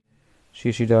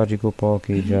Shishidaji Gopal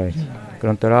ki jai.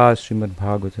 Grantaraj Srimad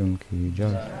Bhagavatam ki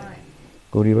jai.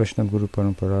 Gauri Vaishnava Guru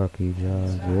Parampara ki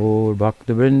jai. Gaur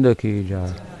Bhakta Vrinda ki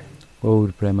jai. Gaur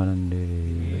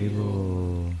Premanande.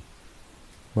 Haribo.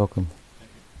 Welcome.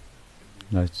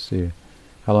 Nice to see you.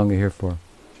 How long are you here for?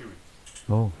 2 weeks.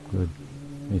 Oh, good.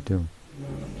 Me too.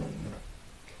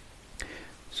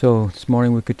 So this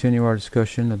morning we continue our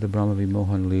discussion of the Brahma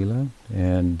Vimohan Lila,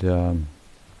 and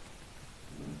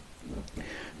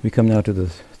we come now to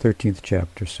the 13th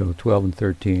chapter, so 12 and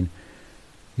 13.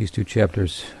 These two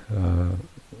chapters are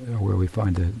where we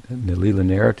find the Lila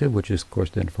narrative, which is of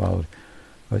course then followed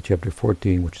by chapter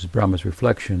 14, which is Brahma's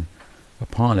reflection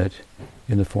upon it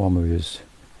in the form of his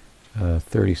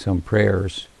 30-some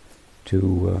prayers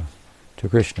to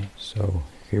Krishna. So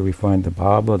here we find the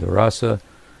bhava, the rasa,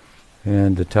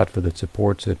 and the tattva that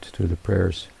supports it through the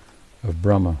prayers of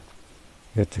Brahma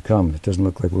yet to come. It doesn't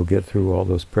look like we'll get through all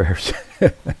those prayers.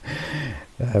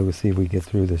 We'll see if we get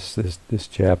through this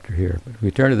chapter here. But if we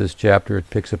turn to this chapter,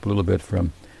 it picks up a little bit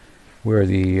from where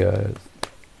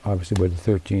obviously where the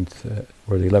 13th,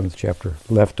 or the 11th chapter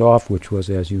left off, which was,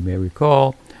 as you may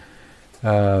recall,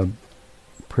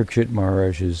 Parikshit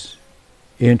Maharaj's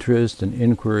interest and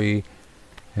inquiry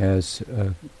has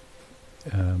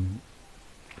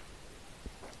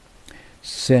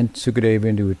sent Sukadeva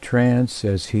into a trance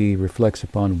as he reflects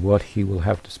upon what he will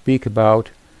have to speak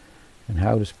about and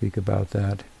how to speak about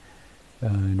that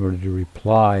in order to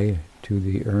reply to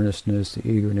the earnestness, the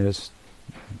eagerness,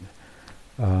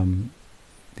 the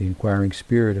inquiring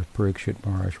spirit of Parikshit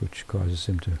Maharaj, which causes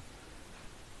him to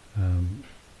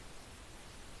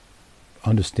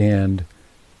understand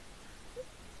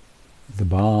the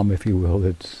bomb, if you will,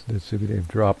 that Sukadeva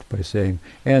dropped by saying,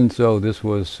 and so this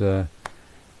was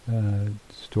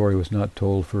story was not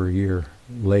told for a year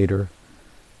later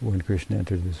when Krishna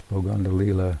entered this Bhagavatam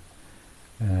Lila,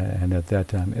 and at that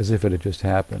time, as if it had just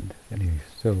happened. And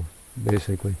so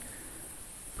basically,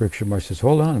 Parikshit Maharaj says,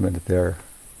 hold on a minute there,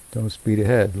 don't speed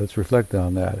ahead, let's reflect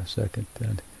on that a second.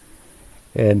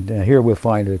 And here we'll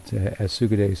find it as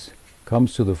Sukadeva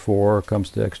comes to the fore, comes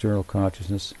to external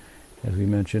consciousness, as we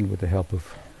mentioned, with the help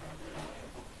of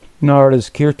Narada's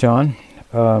kirtan.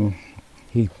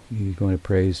 He's going to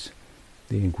praise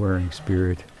the inquiring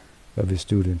spirit of his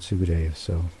student Sukadeva.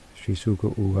 So, Sri Suka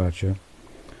Uvacha,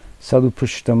 Sadhu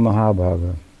Prishtam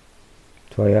Mahabhaga,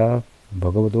 Tvaya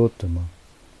Bhagavadottama,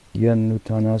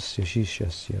 Yanutanasya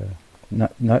Shishasya,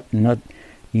 not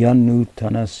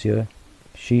Yanutanasya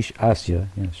Shishasya,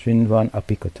 Srinvan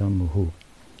Apikatam Muhu.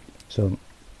 So,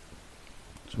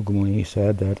 Sukamuni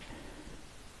said that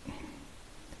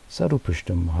Sadhu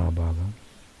Prishtam Mahabhaga,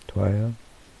 Tvaya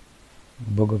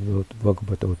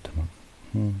Bhagavatam.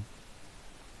 He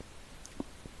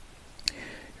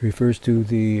refers to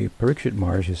the Parikshit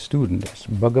Maharaj, his student, as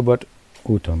Bhagavat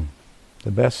Uttam,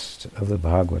 the best of the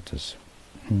Bhagavatas.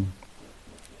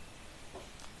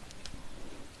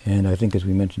 And I think, as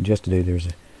we mentioned yesterday, there's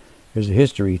a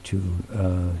history to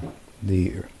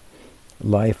the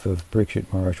life of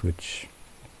Parikshit Maharaj, which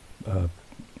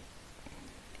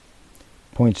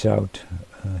points out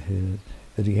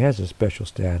that he has a special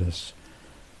status,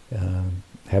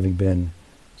 having been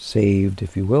saved,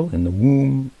 if you will, in the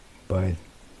womb by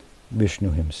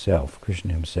Vishnu himself,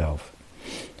 Krishna himself.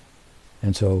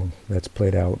 And so that's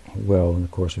played out well in the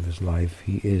course of his life.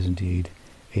 He is indeed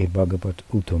a Bhagavat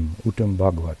Uttam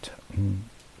Bhagavat.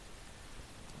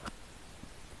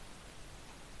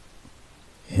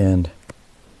 And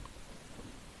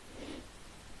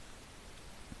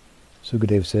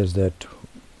Sukadeva says that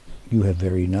you have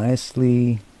very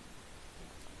nicely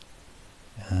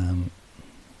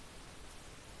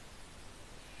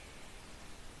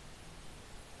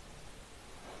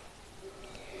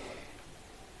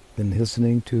been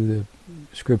listening to the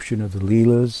description of the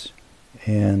Leelas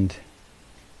and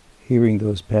hearing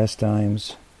those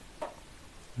pastimes.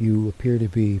 You appear to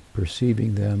be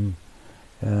perceiving them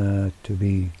to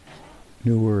be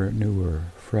newer and newer,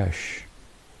 fresh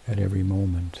at every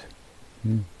moment.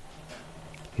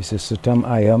 He says, Satam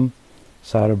ayam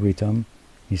sarabritam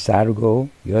nisargo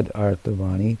yad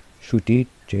artavani shuti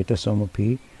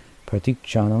chetasomapi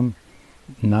pratikchanam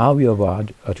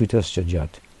navyavad atutasya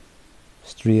jat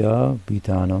striya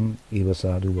bitanam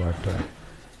ivasadu varta.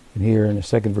 And here in the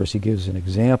second verse he gives an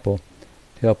example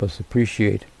to help us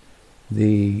appreciate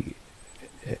the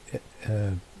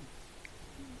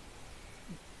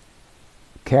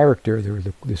character,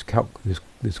 this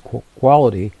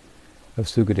quality of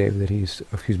Sukadeva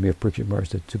of Parikshit Maharaj,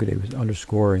 that Sukadeva is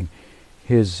underscoring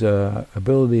his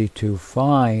ability to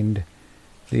find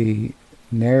the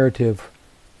narrative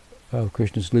of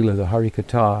Krishna's Lila, the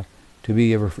Harikatha, to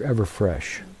be ever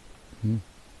fresh.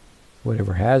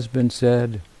 Whatever has been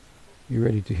said, you're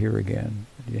ready to hear again,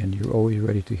 and you're always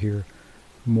ready to hear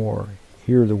more.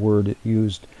 Hear the word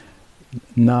used,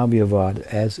 navyavad,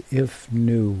 as if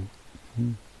new.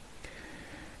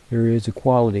 There is a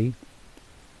quality,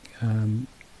 and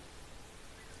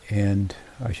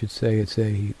I should say it's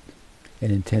an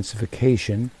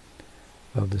intensification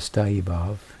of the sthayi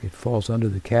bhav. It falls under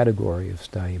the category of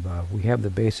sthayi bhav. We have the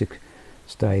basic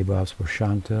sthayi bhavs for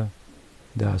shanta,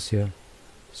 dasya,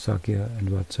 sakya, and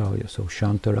vatsalya. So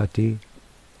shantarati,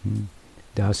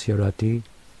 dasyarati,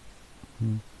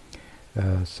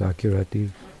 sakyarati,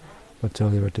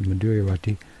 vatsalyarati,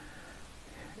 madhuryarati.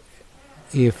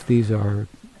 If these are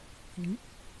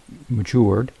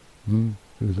matured through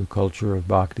the culture of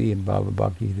bhakti and bhava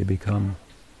bhakti, they become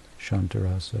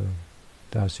shantarasa,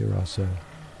 dasyarasa.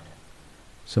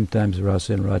 Sometimes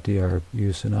rasa and rati are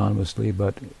used synonymously,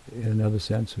 but in another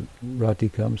sense, rati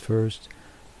comes first,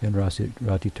 and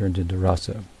rati turns into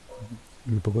rasa.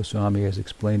 Rupa Goswami has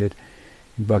explained it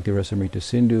in Bhakti Rasamrita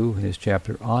Sindhu, in his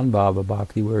chapter on Bhava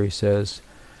Bhakti, where he says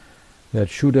that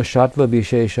Shuddha Shatva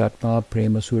Visheshatma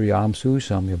Prema Suryamsu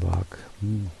Samyabhak.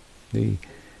 The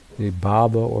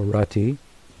Bhava or Rati,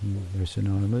 they're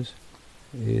synonymous,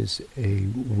 is a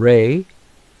ray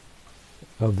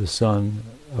of the sun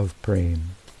of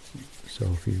Prem. So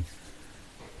if you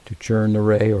to churn the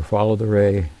ray or follow the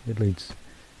ray, it leads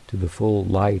to the full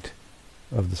light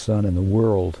of the sun and the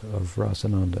world of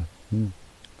Rasananda.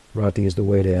 Rati is the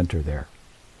way to enter there.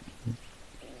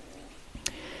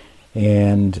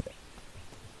 And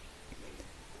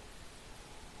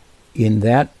in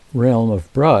that realm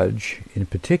of Braj, in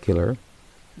particular,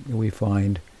 we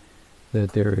find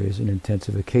that there is an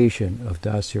intensification of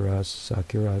Dasyaras,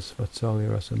 Sakyaras,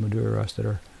 Vatsalyaras, and Madhuryaras that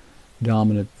are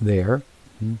dominant there,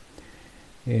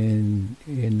 in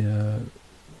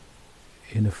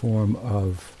the form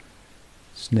of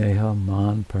Sneha,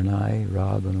 Man, Pranay,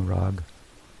 Rag, Anurag,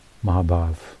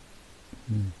 Mahabhav.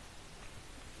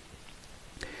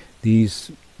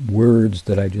 These words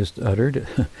that I just uttered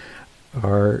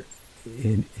are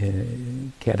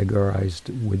categorized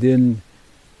within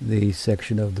the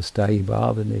section of the sthayi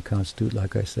bhav, and they constitute,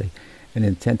 like I say, an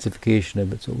intensification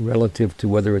of it. So relative to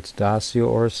whether it's dasya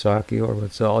or sakya or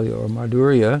vatsalya or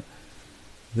madhurya,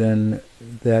 then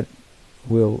that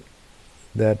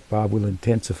bhav will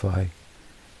intensify.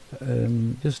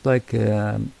 Just like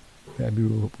Rupa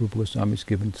Goswami has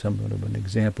given somewhat of an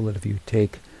example that if you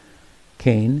take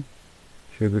cane,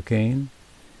 sugar cane,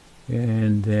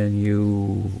 and then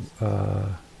you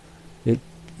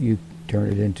turn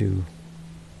it into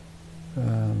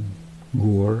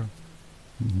gur,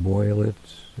 boil it,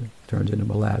 it turns into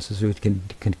molasses, so it can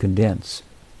condense,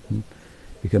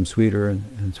 become sweeter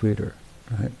and sweeter.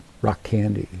 Right? Rock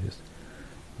candy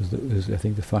is I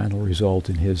think the final result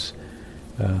in his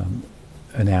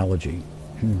analogy.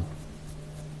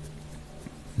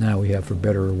 Now we have, for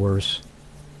better or worse,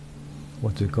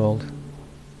 what's it called?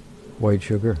 White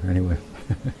sugar, anyway.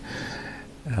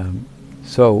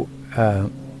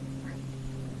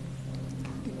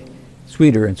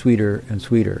 Sweeter and sweeter and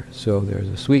sweeter. So there's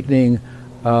a sweetening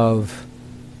of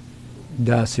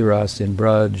Dasyaras in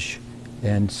Braj,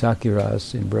 and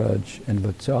Sakyaras in Braj, and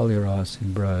Vatsalyaras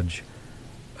in Braj,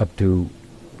 up to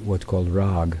what's called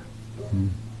Rag,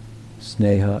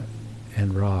 Sneha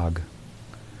and Rag.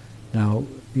 Now,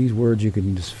 these words, you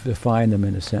can just define them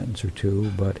in a sentence or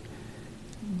two, but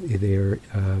their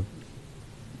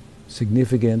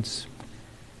significance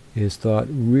is thought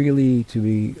really to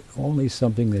be only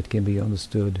something that can be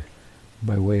understood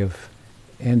by way of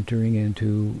entering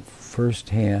into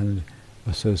first-hand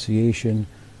association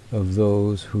of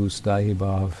those whose sthayi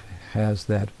bhav has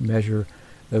that measure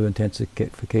of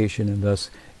intensification and thus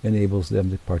enables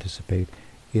them to participate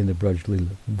in the Braj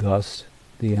Lila. Thus,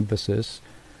 the emphasis,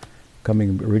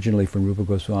 coming originally from Rupa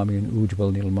Goswami and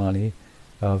Ujjwal Nilmani,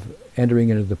 of entering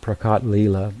into the Prakat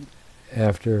Lila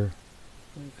after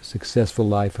a successful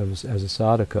life as a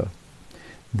sadhaka,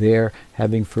 there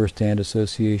having first-hand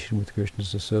association with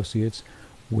Krishna's associates,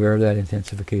 where that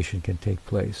intensification can take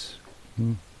place,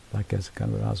 like as a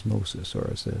kind of an osmosis or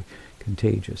as a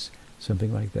contagious,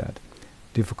 something like that.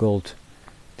 Difficult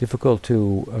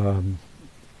to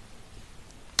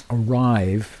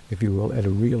arrive, if you will, at a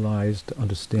realized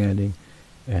understanding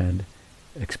and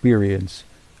experience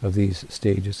of these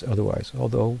stages otherwise,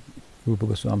 although Rupa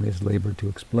Goswami has labored to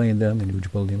explain them, in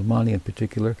Ujjwal Nilmani in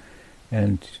particular,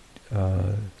 and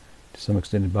to some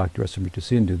extent in Bhakti Rasamrita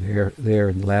Sindhu. There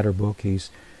in the latter book he's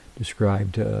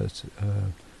described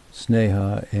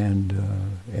Sneha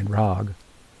and Rag,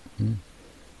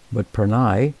 but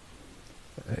Pranay,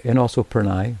 and also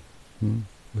Pranay,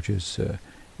 which is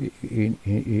in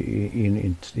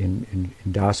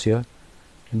Dasya,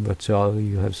 in Vatsalya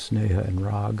you have Sneha and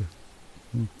Rag.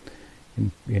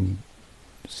 In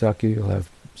Sakya you'll have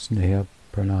Sneha,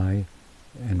 Pranay,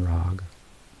 and Rag.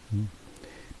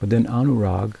 But then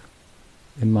Anurag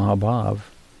and Mahabhav,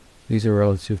 these are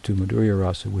relative to Madhurya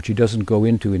Rasa, which he doesn't go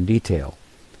into in detail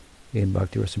in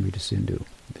Bhakti Rasamrita Sindhu.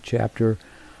 The chapter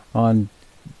on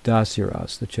Dasya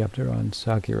Ras, the chapter on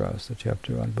Sakya Ras, the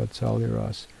chapter on Vatsalya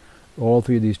Ras, all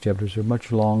three of these chapters are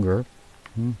much longer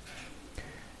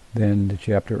than the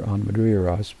chapter on Madhurya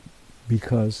Ras,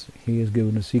 because he has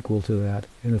given a sequel to that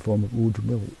in the form of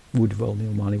Ujjval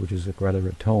Nilmani, which is rather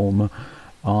a tome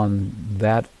on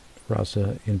that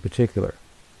rasa in particular.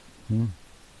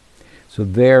 So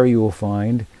there you will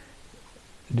find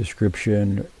a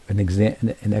description, an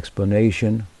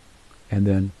explanation, and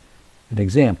then an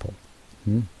example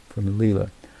from the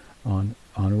Lila on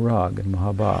Anurag and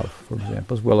Mahabhav, for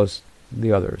example, as well as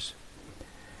the others.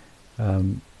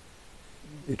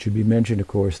 It should be mentioned, of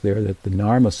course, there that the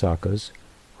Narmasakas,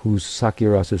 whose Sakya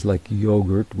Ras is like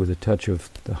yogurt with a touch of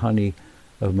the honey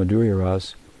of Madhurya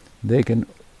Ras,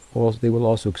 they will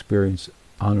also experience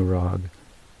Anurag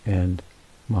and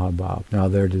Mahabhav. Now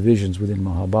there are divisions within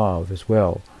Mahabhav as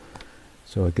well,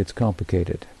 so it gets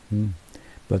complicated.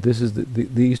 But this is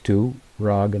these two,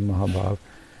 Rag and Mahabhav,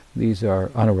 these are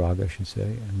Anurag, I should say,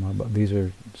 and Mahabhav. These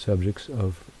are subjects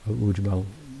of Ujjval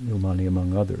Nilmani,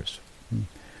 among others.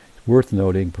 It's worth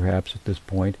noting, perhaps at this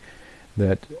point,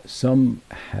 that some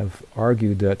have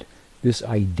argued that this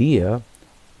idea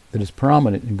that is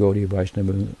prominent in Gaudiya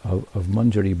Vaishnava of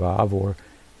Manjari Bhav, or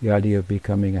the idea of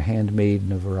becoming a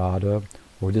handmaiden of Radha,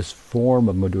 or this form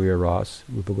of Madhurya Ras,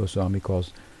 Rupa Goswami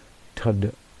calls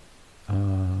Tad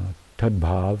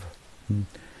Bhav.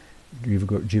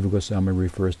 Jiva Goswami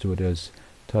refers to it as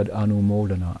Tad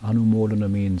Anumodana. Anumodana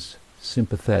means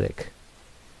sympathetic.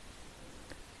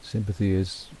 Sympathy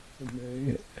is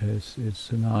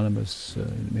synonymous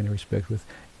in many respects with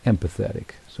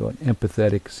empathetic. So an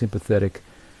empathetic, sympathetic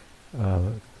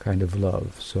kind of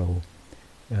love. So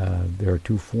there are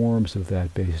two forms of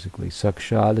that, basically.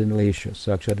 Sakshad and Lesha.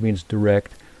 Sakshad means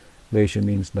direct. Lesha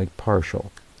means like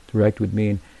partial. Direct would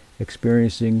mean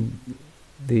experiencing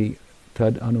the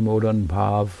Tad Anumodan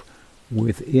Bhav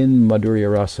within Madhurya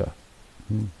Rasa.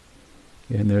 And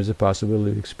there's a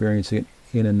possibility of experiencing it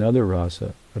in another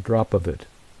rasa, a drop of it.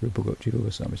 Rupa Jiva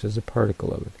Goswami says a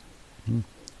particle of it.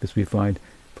 This we find,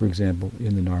 for example,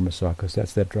 in the Narmasakas.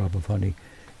 That's that drop of honey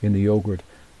in the yogurt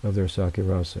of their Sakya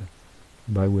Rasa,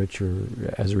 by which, or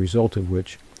as a result of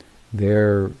which,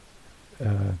 their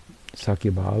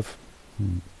Sakya Bhav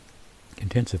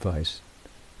intensifies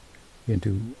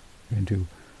into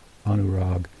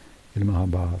Anurag and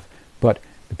Mahabhav. But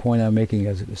the point I'm making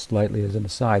as slightly as an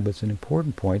aside, but it's an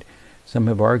important point, some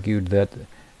have argued that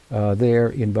there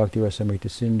in Bhakti Rasamrita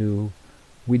Sindhu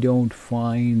we don't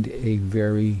find a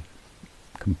very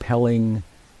compelling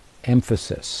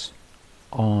emphasis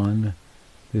on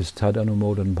this Tad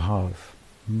Anumodan Bhav.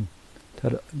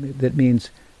 That means,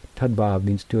 Tad Bhav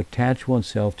means to attach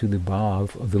oneself to the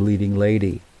Bhav of the leading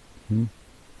lady.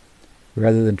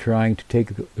 Rather than trying to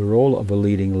take the role of a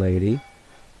leading lady,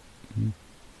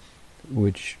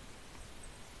 which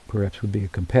perhaps would be a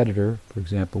competitor, for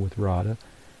example, with Radha,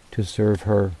 to serve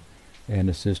her and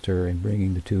assist her in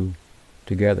bringing the two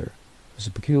together. It's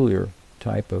a peculiar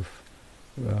type of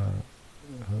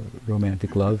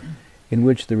romantic love, in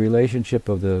which the relationship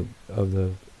of the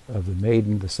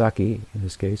maiden, the Saki in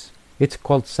this case, it's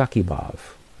called Saki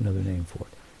Bhav, another name for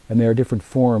it, and there are different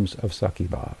forms of Saki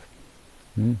Bhav.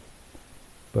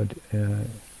 But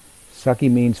Saki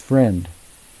means friend.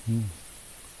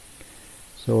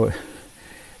 So,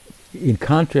 in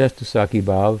contrast to Saki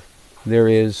Bhav, there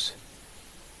is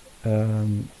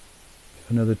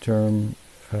another term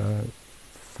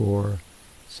for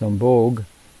Sambhog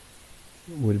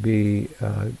would be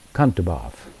Kanta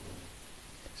Bhav.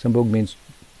 Sambhog means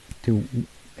to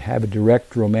have a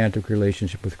direct romantic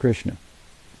relationship with Krishna,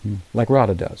 like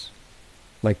Radha does,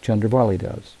 like Chandravali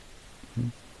does.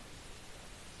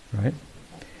 Right?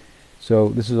 So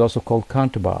this is also called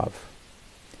Kanta Bhav.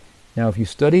 Now if you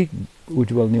study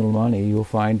Ujjval Nilmani, you'll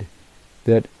find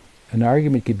that an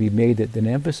argument could be made that an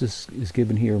emphasis is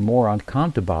given here more on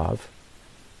Kanta Bhav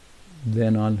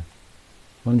than on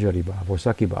Manjari Bhav or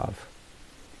Saki Bhav.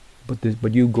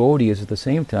 But you Gaudiyas at the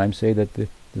same time say that the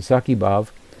Saki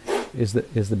Bhav is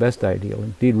the best ideal.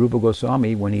 Indeed, Rupa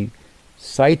Goswami, when he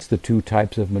cites the two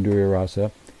types of Madhurya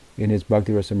Rasa in his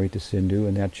Bhakti Rasamrita Sindhu,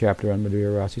 in that chapter on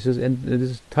Madhurya Rasa, he says, and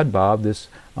this Tad Bhav, this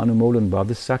Anumodan Bhav,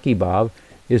 this Saki Bhav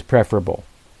is preferable.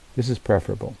 This is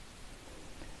preferable.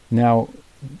 Now,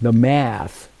 the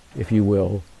math, if you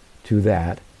will, to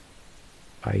that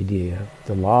idea.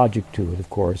 The logic to it, of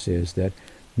course, is that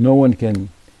no one can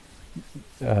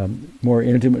more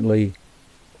intimately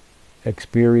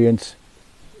experience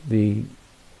the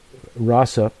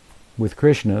rasa with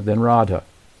Krishna than Radha.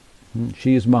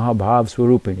 She is Mahabhav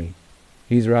Swarupini.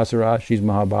 He's Rasaraj, she's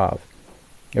Mahabhav.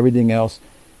 Everything else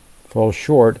falls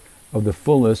short of the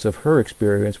fullness of her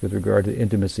experience with regard to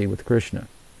intimacy with Krishna.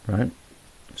 Right?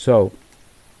 So,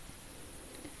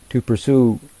 to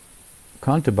pursue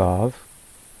Kantabhav,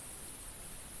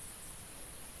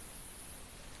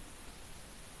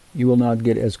 you will not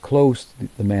get as close,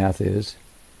 the math is,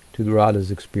 to the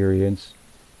Radha's experience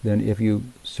than if you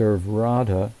serve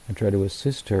Radha and try to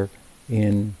assist her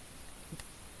in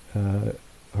her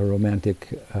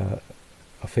romantic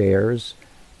affairs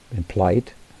and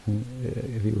plight,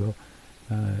 if you will,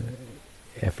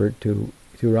 effort to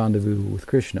rendezvous with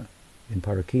Krishna in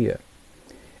Parakiya.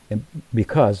 And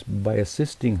because by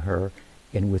assisting her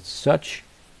and with such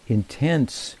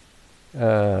intense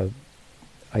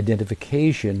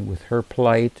identification with her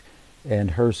plight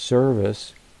and her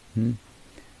service,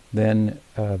 then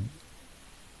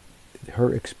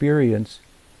her experience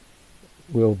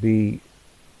will be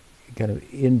kind of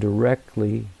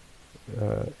indirectly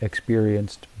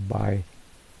experienced by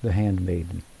the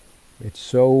handmaiden.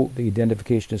 The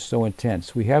identification is so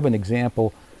intense. We have an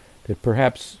example that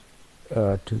perhaps,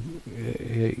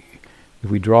 if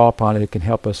we draw upon it, it can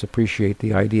help us appreciate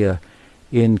the idea.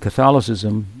 In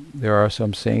Catholicism, there are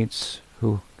some saints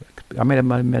who, I might have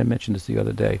mentioned this the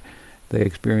other day, they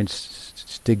experience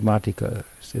stigmatica.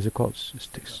 Is it called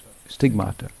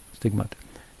stigmata?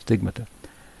 Stigmata.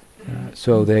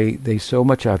 So they so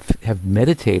much have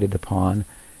meditated upon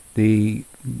the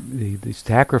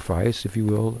sacrifice, if you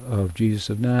will, of Jesus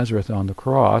of Nazareth on the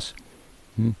cross,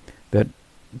 that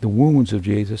the wounds of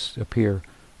Jesus appear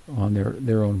on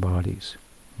their own bodies.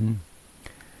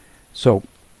 So,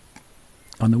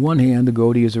 on the one hand, the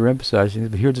Gaudiyas are emphasizing,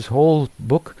 but here's this whole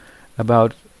book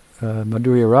about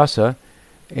Madhurya Rasa,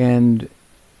 and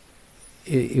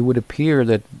it would appear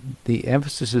that the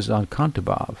emphasis is on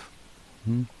Kantabhav.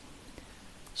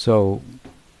 So,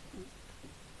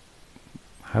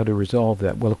 how to resolve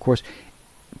that? Well, of course,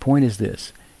 the point is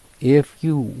this. If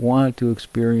you want to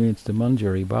experience the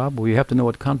Manjari Bhav, well, you have to know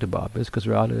what Kantabhav is, because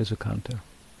Radha is a Kanta.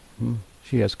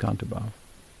 She has Kantabhav.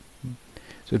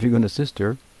 So if you're going to assist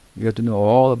her, you have to know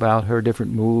all about her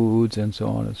different moods and so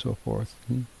on and so forth.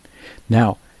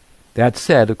 Now, that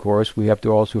said, of course, we have to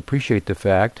also appreciate the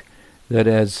fact that,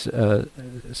 as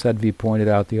Sadhvi pointed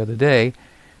out the other day,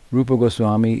 Rupa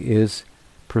Goswami is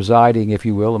presiding, if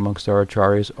you will, amongst our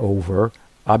acharyas over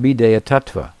Abhideya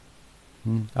Tattva.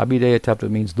 Abhideya Tattva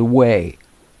means the way.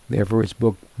 Therefore, his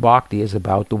book Bhakti is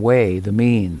about the way, the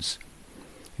means.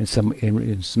 In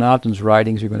Sanatan's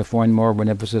writings, you're going to find more of an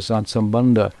emphasis on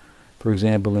Sambandha. For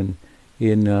example, in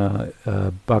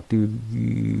Bhakti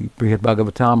Brihad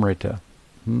Bhagavatamrita.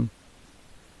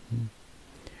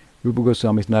 Rupa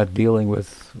Goswami is not dealing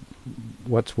with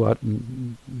what's what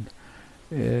and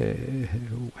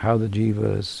how the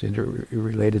jiva is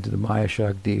related to the Maya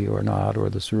Shakti or not, or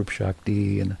the Sarup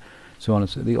Shakti, and so on and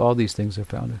so on. All these things are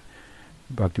found in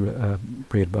Bhakti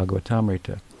Brihad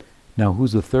Bhagavatamrita. Now,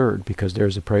 who's the third? Because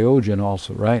there's a prayojan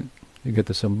also, right? You get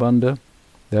the Sambandha.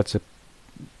 That's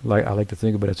I like to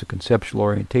think of it as a conceptual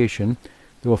orientation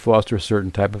that will foster a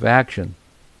certain type of action.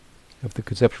 If the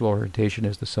conceptual orientation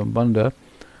is the Sambandha,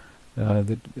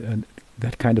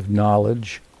 that kind of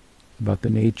knowledge about the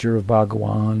nature of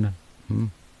Bhagavan,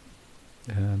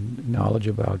 knowledge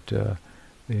about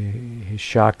his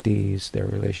Shaktis, their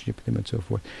relationship with him and so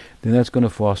forth, then that's going to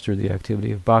foster the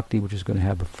activity of Bhakti, which is going to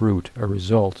have a fruit, a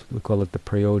result. We call it the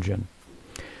prayojan.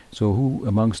 So who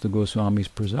amongst the Goswamis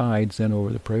presides then over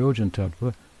the prayojan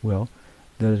tattva? Well,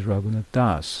 that is Raghunath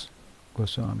Das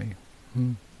Goswami.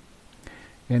 And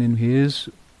in his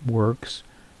works,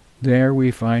 there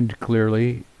we find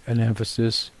clearly an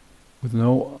emphasis with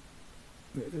no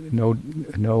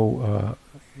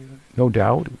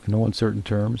doubt, no uncertain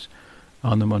terms,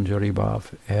 on the Manjari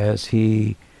Bhav, as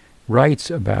he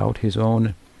writes about his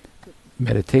own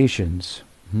meditations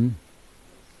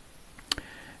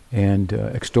and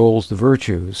extols the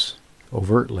virtues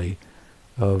overtly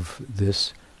of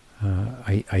this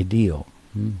ideal.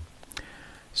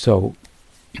 So,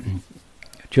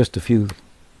 just a few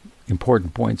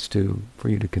important points for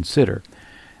you to consider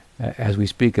as we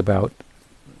speak about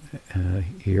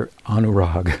here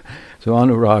anurag. So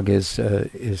anurag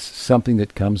is something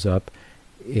that comes up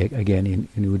again in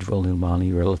Ujjval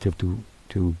Nilmani relative to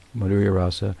Madhurya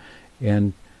Rasa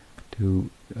and to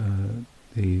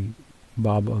the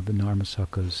Baba of the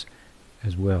Narmasakas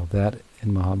as well. That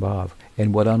in Mahabhav.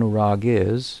 And what anurag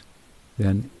is,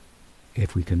 then,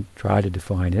 if we can try to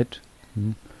define it,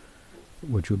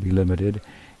 which would be limited,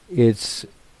 it's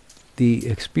the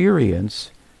experience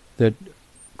that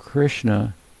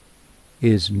Krishna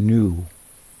is new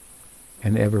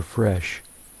and ever fresh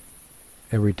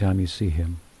every time you see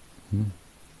him.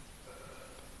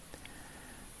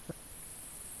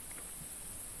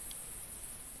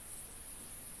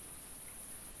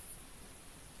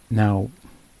 Now,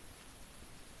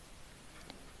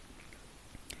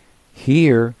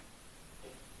 here,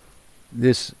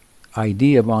 this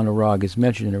idea of anurag is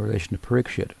mentioned in relation to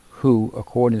Parikshit, who,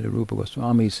 according to Rupa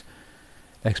Goswami's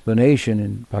explanation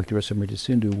in Bhakti-rasamrita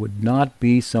Sindhu, would not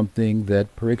be something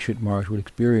that Parikshit Maharaj would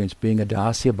experience, being a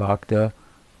Dasya Bhakta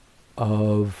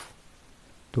of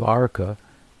Dwarka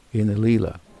in the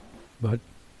Leela. But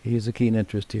he has a keen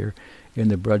interest here in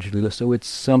the Braj Leela, so it's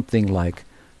something like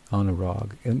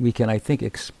anurag. And we can, I think,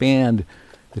 expand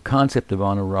the concept of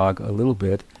anurag a little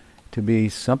bit to be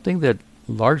something that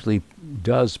largely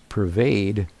does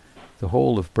pervade the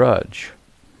whole of Braj.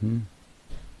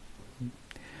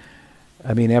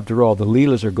 I mean, after all, the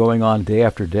Leelas are going on day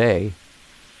after day.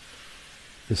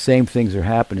 The same things are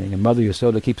happening, and Mother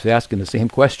Yasoda keeps asking the same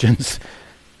questions.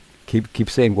 Keep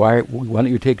saying, why don't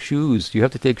you take shoes? You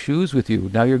have to take shoes with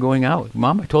you. Now you're going out.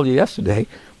 Mom, I told you yesterday.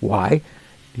 Why?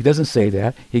 He doesn't say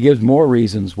that. He gives more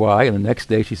reasons why, and the next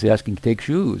day she's asking to take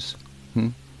shoes.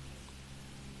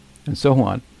 And so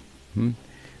on.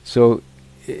 So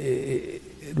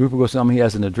Rupa Goswami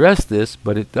hasn't addressed this,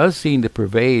 but it does seem to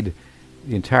pervade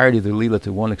the entirety of the Leela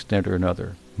to one extent or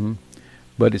another.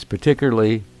 But it's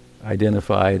particularly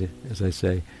identified, as I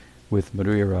say, with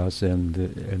Madhurya Ras and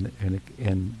the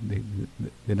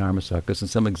Narmasakas, and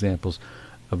some examples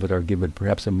of it are given,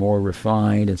 perhaps a more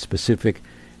refined and specific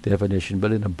definition,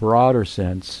 but in a broader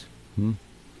sense.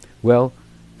 Well,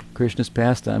 Krishna's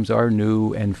pastimes are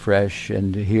new and fresh,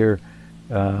 and here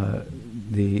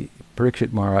the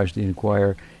Parikshit Maharaj, the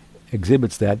inquirer,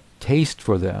 exhibits that taste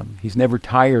for them. He's never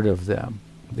tired of them.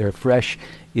 They're fresh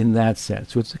in that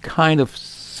sense. So it's a kind of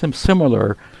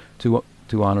similar to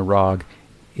anurag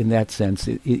in that sense,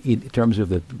 in terms of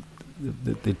the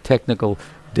technical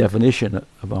definition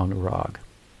of anurag.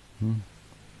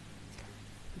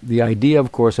 The idea,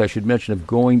 of course, I should mention, of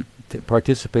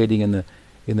participating in the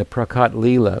Prakat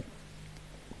Leela,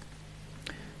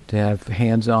 to have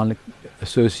hands-on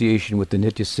association with the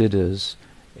Nitya Siddhas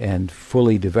and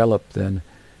fully develop then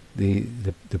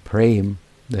the prem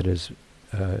that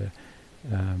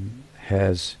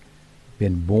has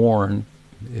been born,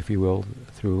 if you will,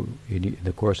 through in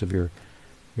the course of your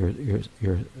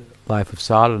life of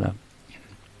sadhana.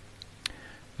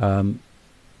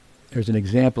 There's an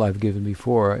example I've given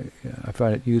before. I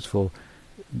find it useful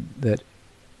that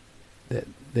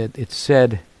it's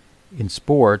said in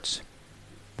sports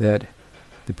that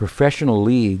the professional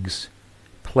leagues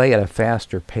play at a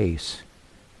faster pace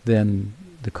than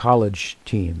the college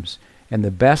teams, and the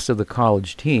best of the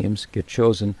college teams get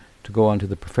chosen to go on to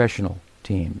the professional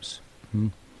teams.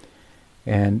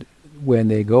 And when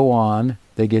they go on,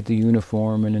 they get the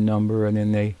uniform and a number, and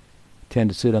then they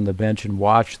tend to sit on the bench and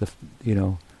watch the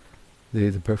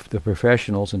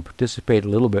professionals and participate a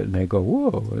little bit, and they go,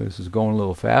 whoa, this is going a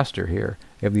little faster here.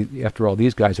 After all,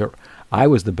 these guys I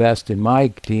was the best in my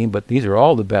team, but these are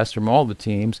all the best from all the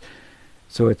teams.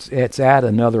 So it's at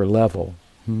another level.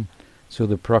 So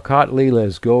the Prakat Leela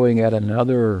is going at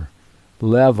another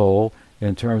level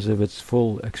in terms of its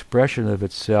full expression of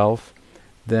itself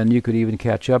than you could even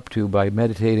catch up to by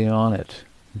meditating on it,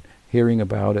 hearing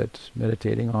about it,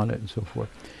 meditating on it, and so forth.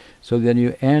 So then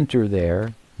you enter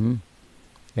there,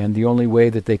 and the only way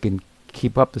that they can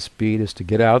keep up the speed is to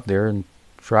get out there and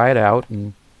try it out,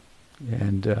 and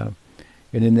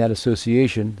in that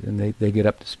association, and they get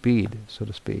up to speed, so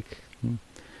to speak.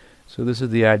 So this is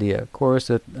the idea. Of course,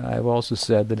 that I've also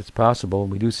said that it's possible,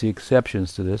 and we do see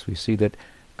exceptions to this. We see that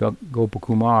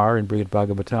Gopakumar in Brihad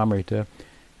Bhagavatamrita,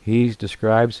 he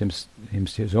describes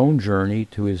his own journey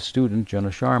to his student, Jana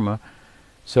Sharma,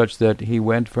 such that he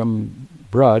went from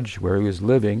Braj, where he was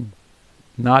living,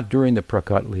 not during the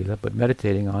Prakat Leela, but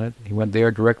meditating on it. He went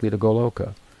there directly to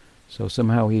Goloka. So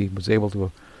somehow he was able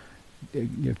to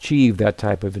achieve that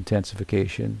type of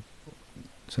intensification.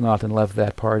 Sanatan left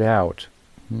that part out.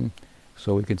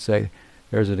 So we could say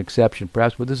there's an exception,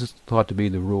 perhaps, but this is thought to be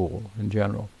the rule in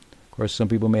general. Of course, some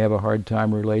people may have a hard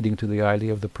time relating to the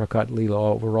idea of the Prakat Leela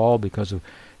overall because of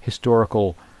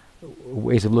historical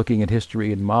ways of looking at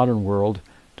history in modern world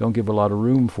don't give a lot of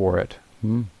room for it.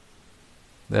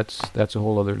 That's a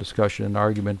whole other discussion and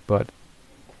argument, but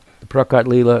the Prakat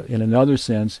Leela, in another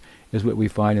sense, is what we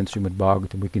find in Srimad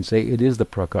Bhagavatam. We can say it is the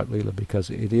Prakat Leela because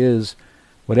it is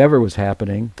whatever was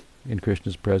happening in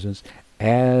Krishna's presence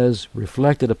as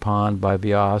reflected upon by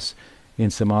Vyas in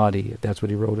Samadhi. That's what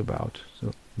he wrote about.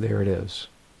 So there it is.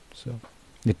 So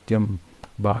Nityam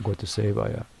Bhagavata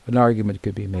Sevaya. An argument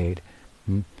could be made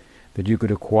that you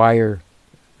could acquire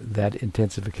that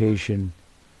intensification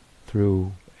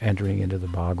through entering into the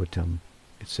Bhagavatam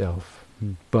itself.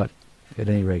 But at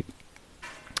any rate,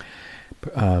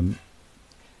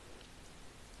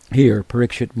 here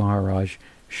Parikshit Maharaj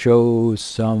shows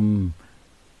some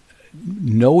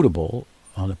notable,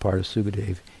 on the part of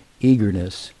Sukadev,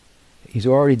 eagerness. He's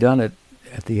already done it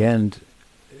at the end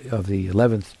of the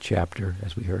 11th chapter,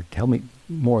 as we heard. Tell me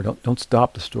more. Don't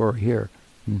stop the story here.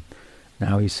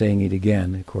 Now he's saying it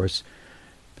again. Of course,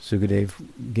 Sukadev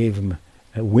gave him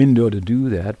a window to do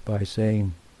that by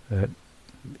saying that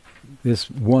this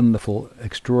wonderful,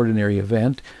 extraordinary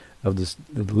event of the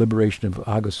liberation of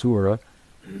Aghasura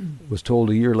was told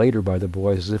a year later by the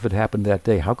boys as if it happened that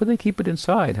day. How could they keep it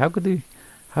inside? How could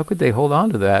they hold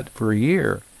on to that for a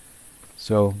year?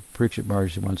 So Parikshit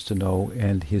Maharaj wants to know,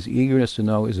 and his eagerness to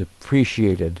know is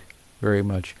appreciated very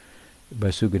much by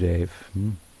Sukadev.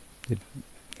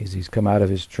 As he's come out of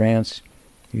his trance,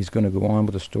 he's going to go on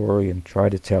with the story and try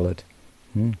to tell it.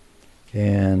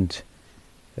 And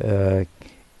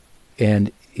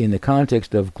in the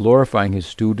context of glorifying his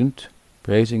student,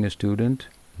 praising his student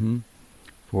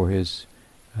for his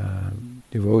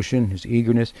devotion, his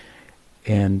eagerness,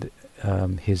 and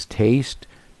his taste,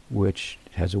 which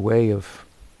has a way of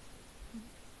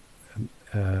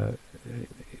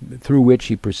through which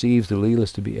he perceives the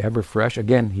Leelas to be ever fresh.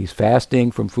 Again, he's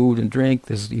fasting from food and drink.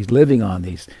 He's living on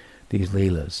these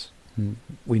Leelas.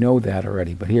 We know that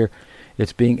already, but here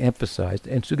it's being emphasized.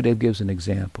 And Sukadev gives an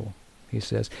example. He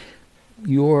says,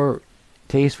 your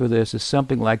taste for this is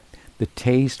something like the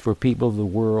taste for people of the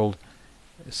world,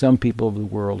 some people of the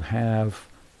world have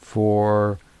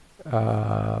for,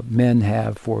 men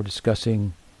have for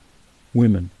discussing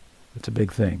women. It's a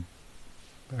big thing.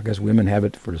 I guess women have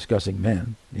it for discussing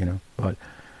men, but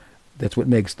that's what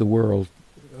makes the world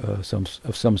of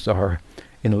samsara,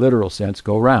 in a literal sense,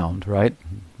 go round, right?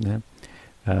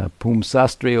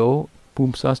 Pumsastriyo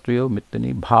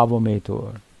mitani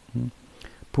bhavametor.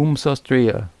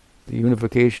 Pumsastriya, the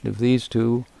unification of these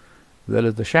two, that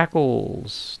are the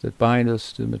shackles that bind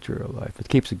us to material life. It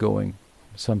keeps it going,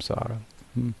 samsara.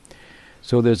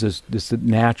 So there's this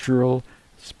natural,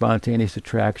 spontaneous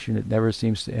attraction. It never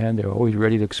seems to end. They're always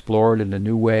ready to explore it in a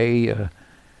new way,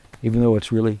 even though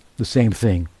it's really the same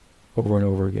thing over and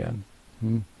over again.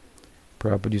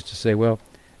 Prabhupada used to say, well,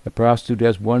 a prostitute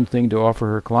has one thing to offer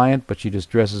her client, but she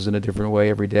just dresses in a different way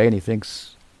every day, and he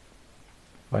thinks,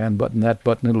 if I unbutton that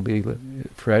button, it'll be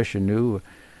fresh and new.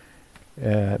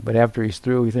 But after he's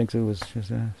through, he thinks it was just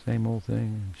the same old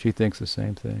thing. She thinks the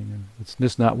same thing. And it's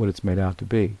just not what it's made out to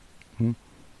be.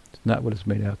 It's not what it's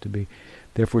made out to be.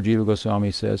 Therefore, Jiva Goswami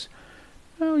says,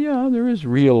 oh yeah, there is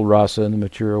real rasa in the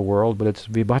material world, but it's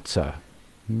vibhatsa.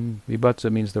 Vibhatsa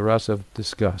means the rasa of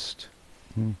disgust.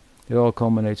 It all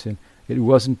culminates in, it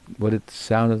wasn't what it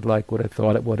sounded like, what I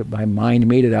thought it, what my mind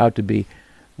made it out to be,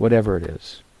 whatever it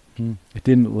is. It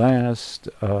didn't last,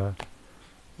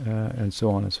 and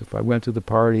so on and so forth. I went to the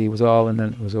party, it was all, and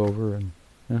then it was over, and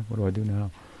what do I do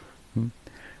now?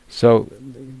 So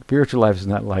spiritual life is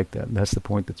not like that. And that's the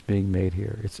point that's being made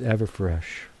here. It's ever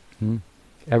fresh.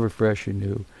 Ever fresh and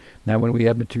new. Now when we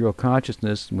have material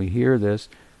consciousness and we hear this,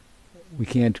 we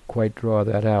can't quite draw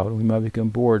that out. We might become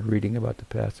bored reading about the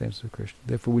pastimes of Krishna.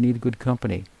 Therefore we need good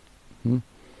company to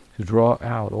draw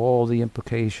out all the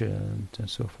implications and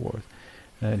so forth.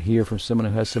 And hear from someone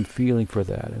who has some feeling for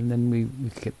that. And then we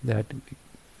get that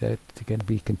can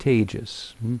be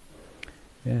contagious.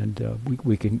 And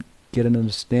we can get an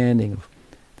understanding of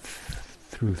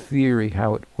through theory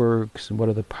how it works and what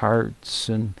are the parts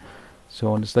and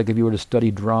so on. It's like if you were to study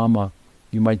drama,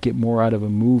 you might get more out of a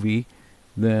movie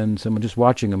than someone just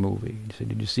watching a movie. You say,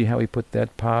 did you see how he put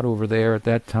that pot over there at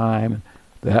that time?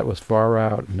 That was far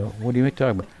out. No, what are you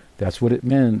talking about? That's what it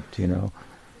meant, and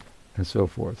so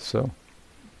forth. So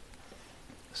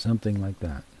something like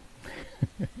that.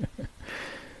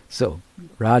 So,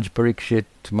 Raj Parikshit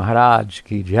Maharaj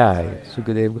ki jai,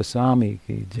 Sukadev Goswami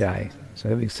ki jai. So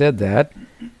having said that,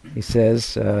 he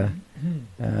says,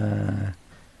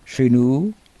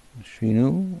 Shrinu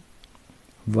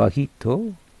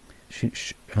vahito,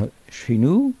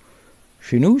 Shrinu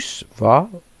va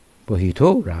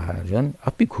vahito rajan,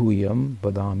 apikuyam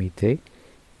badamite,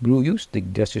 bruyus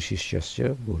digdasya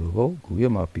shishyasya guruvo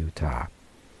guyam apyuta.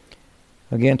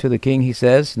 Again to the king he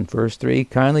says in verse 3,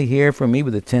 kindly hear from me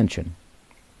with attention.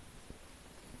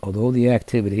 Although the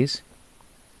activities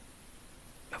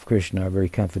of Krishna are very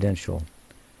confidential,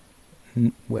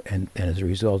 and as a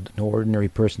result, no ordinary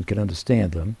person can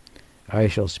understand them. I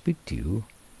shall speak to you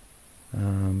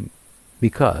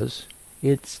because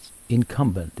it's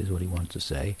incumbent, is what he wants to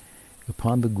say,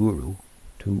 upon the Guru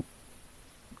to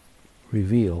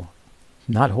reveal,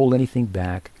 not hold anything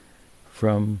back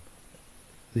from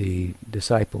the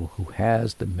disciple who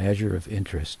has the measure of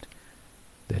interest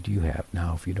that you have.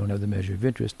 Now, if you don't have the measure of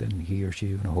interest, then he or she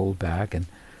is going to hold back, and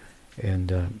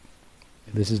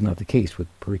this is not the case with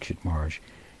Parikshit Maharaj.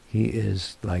 He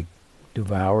is like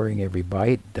devouring every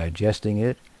bite, digesting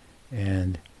it,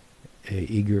 and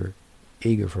eager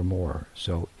for more.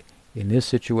 So, in this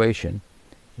situation,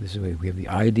 this is where we have the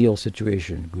ideal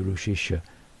situation, Guru Shishya,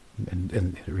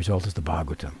 and the result is the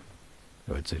Bhagavatam.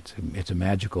 So it's a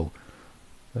magical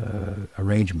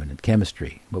arrangement in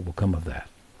chemistry. What will come of that?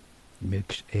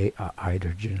 Mix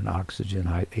hydrogen and oxygen,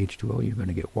 H2O. You're going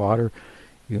to get water.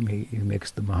 You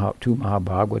mix the two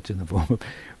Mahabhagavats in the form of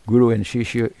Guru and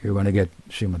Shishya. You're going to get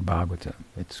Srimad Bhagavatam.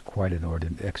 It's quite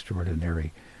an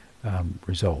extraordinary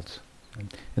result.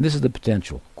 And this is the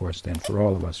potential, of course, then for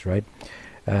all of us, right?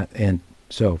 And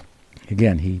so,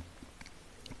 again, he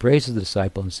praises the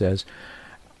disciple and says,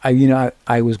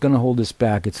 I was going to hold this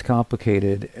back. It's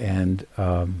complicated, and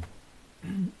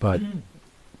but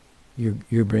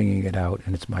you're bringing it out,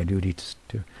 and it's my duty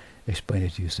to explain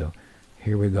it to you. So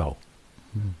here we go.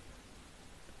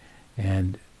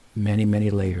 And many, many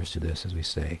layers to this, as we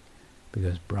say,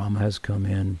 because Brahma has come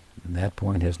in, and that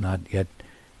point has not yet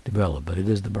developed, but it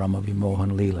is the Brahma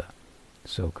Vimohan Lila.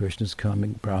 So Krishna's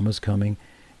coming, Brahma's coming,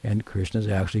 and Krishna's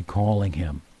actually calling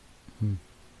him.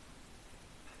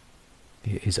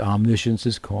 His omniscience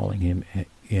is calling him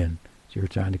in. It's your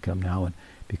time to come now and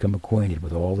become acquainted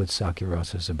with all that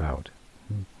Sakyarasa is about.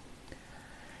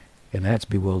 And that's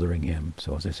bewildering him.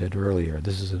 So as I said earlier,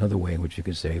 this is another way in which you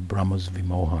could say Brahma's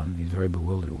Vimohan. He's very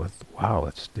bewildered with, wow,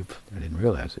 I didn't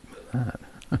realize it was that.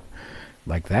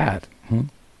 Like that.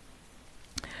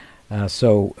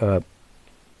 So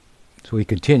he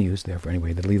continues, therefore,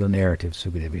 anyway, the Leela narrative,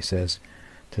 Sukadevi says,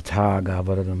 Tata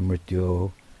Gavaradam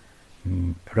Mrityo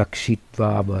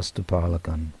Rakshitva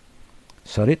Vastupalakan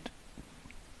Sarit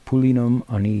Pulinam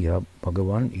Aniya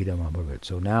Bhagavan Idam Abhagat.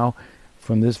 So now,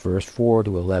 from this verse 4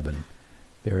 to 11,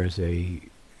 there is a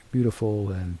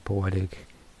beautiful and poetic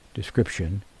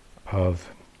description of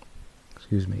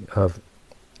the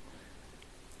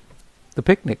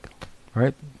picnic,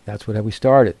 right? That's how we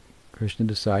started. Krishna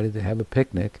decided to have a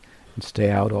picnic and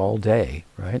stay out all day,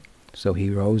 right? So he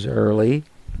rose early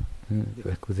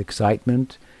with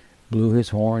excitement, blew his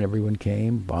horn, everyone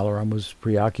came. Balaram was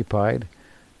preoccupied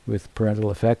with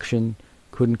parental affection,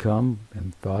 couldn't come,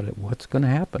 and thought, what's going to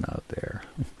happen out there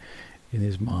in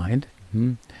his mind?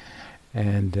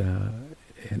 And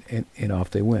off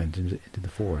they went into the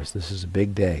forest. This is a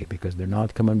big day because they're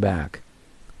not coming back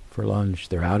for lunch.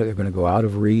 They're going to go out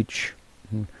of reach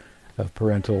of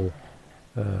parental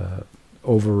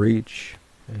overreach,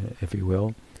 if you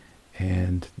will,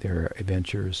 and their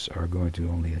adventures are going to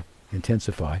only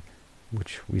intensify,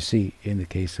 which we see in the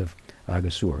case of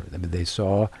Aghasur. I mean, they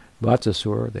saw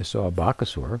Vatsasur, they saw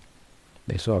Bakasur,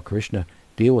 they saw Krishna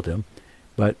deal with him,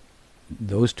 but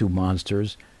those two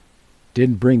monsters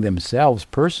didn't bring themselves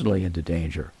personally into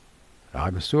danger.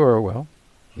 Aghasur, well,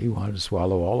 he wanted to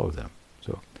swallow all of them.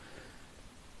 So,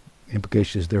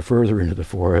 implication is they're further into the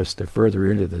forest, they're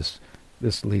further into this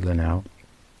Leela now,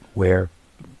 where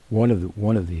one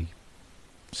of the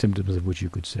symptoms of which you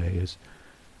could say is,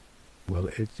 well,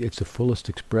 it's the fullest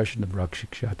expression of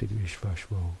Rakshikshati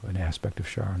Vishvashvo, an aspect of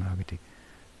Sharanagati.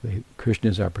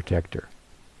 Krishna is our protector.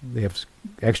 They have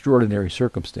extraordinary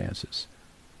circumstances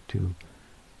to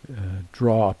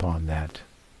draw upon that.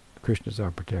 Krishna is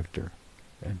our protector.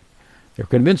 And they're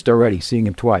convinced already, seeing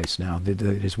him twice now. They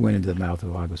just went into the mouth of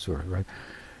Aghasura, right?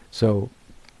 So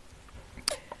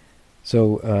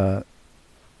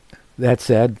that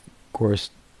said, of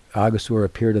course, Aghasura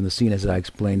appeared on the scene, as I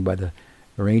explained, by the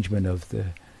arrangement of the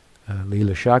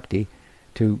Leela Shakti,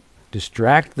 to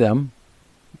distract them,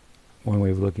 one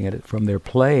way of looking at it, from their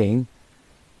playing,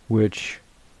 which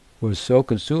was so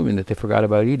consuming that they forgot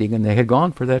about eating, and they had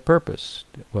gone for that purpose.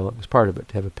 Well, it was part of it,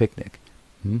 to have a picnic.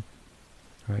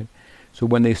 Right? So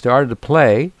when they started to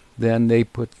play, then they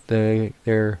put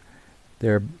their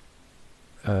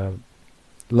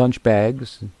lunch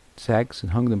bags and sacks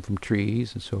and hung them from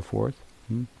trees and so forth.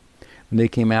 When they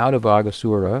came out of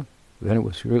Aghasura, then it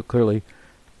was clearly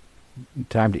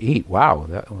time to eat. Wow,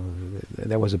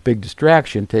 that was a big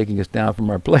distraction, taking us down from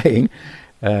our playing.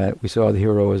 We saw the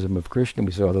heroism of Krishna.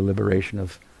 We saw the liberation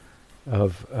of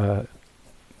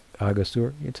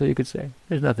Aghasura. So you could say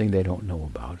there's nothing they don't know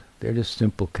about. They're just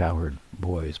simple cowherd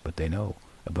boys, but they know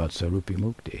about Sarupi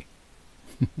Mukti.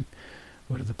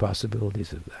 What are the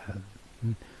possibilities of that?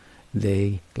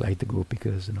 They, like the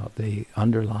Gopikas, they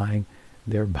underlying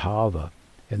their bhava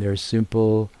and their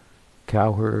simple,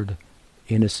 cowherd,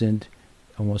 innocent,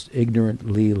 almost ignorant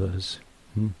leelas.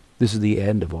 This is the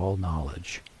end of all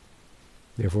knowledge.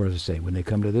 Therefore, as I say, when they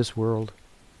come to this world,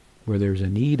 where there's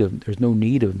no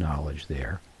need of knowledge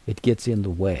there, it gets in the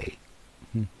way.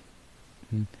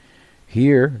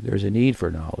 Here, there's a need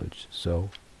for knowledge, so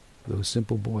those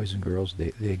simple boys and girls,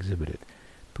 they exhibit it.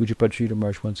 Pujapad Sridhar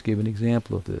Maharaj once gave an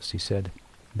example of this. He said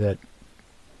that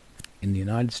in the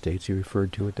United States, he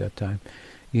referred to at that time,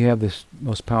 you have this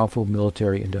most powerful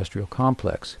military-industrial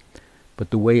complex. But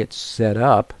the way it's set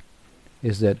up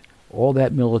is that all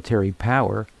that military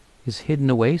power is hidden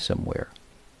away somewhere.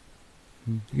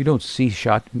 You don't see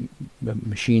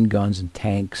machine guns and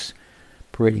tanks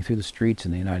parading through the streets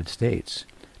in the United States.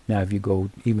 Now, if you go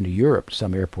even to Europe,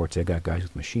 some airports, they've got guys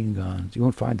with machine guns. You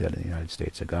won't find that in the United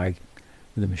States. A guy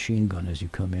with a machine gun as you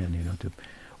come in,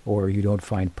 or you don't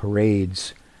find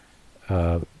parades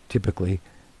typically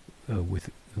with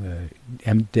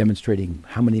demonstrating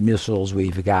how many missiles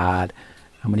we've got,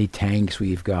 how many tanks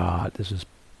we've got. This is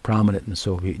prominent in the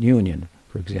Soviet Union,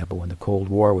 for example, when the Cold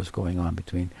War was going on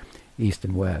between East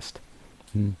and West.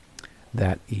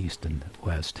 That East and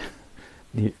West,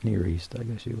 Near East, I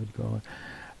guess you would call it,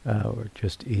 or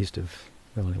just east of,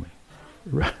 well, anyway,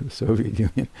 the Soviet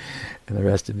Union and the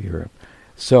rest of Europe.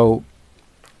 So,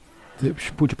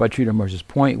 Pujapad Sridhar Maharaj's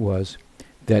point was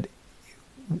that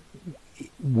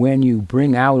when you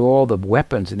bring out all the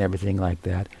weapons and everything like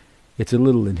that, it's a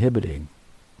little inhibiting.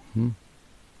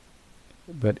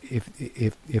 But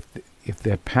if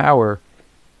that power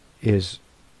is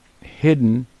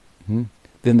hidden,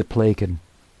 then the play can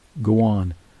go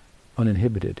on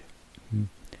uninhibited.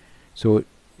 So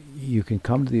you can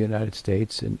come to the United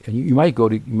States, and you might go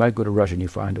to Russia, and you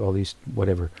find all these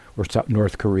whatever, or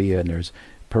North Korea, and there's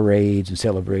parades and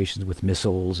celebrations with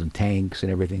missiles and tanks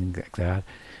and everything like that,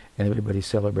 and everybody's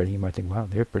celebrating. You might think, wow,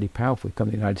 they're pretty powerful. You come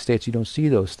to the United States, you don't see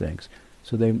those things,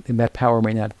 so and that power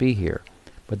may not be here,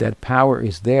 but that power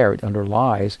is there. It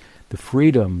underlies the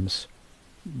freedoms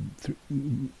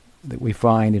that we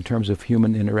find in terms of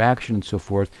human interaction and so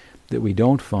forth that we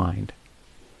don't find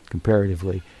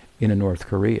comparatively in a North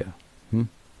Korea.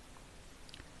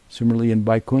 Similarly in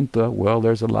Vaikuntha, well,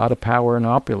 there's a lot of power and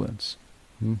opulence.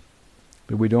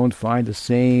 But we don't find the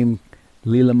same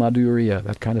Lila Madhurya,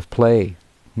 that kind of play.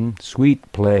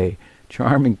 Sweet play,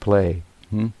 charming play.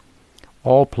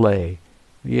 All play.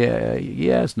 Yeah,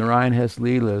 yes, Narayan has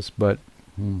Leelas, but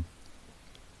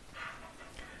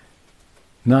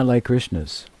not like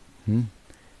Krishna's.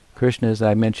 Krishna, as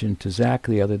I mentioned to Zach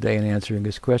the other day in answering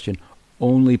this question,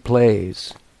 only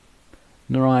plays.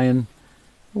 Narayan,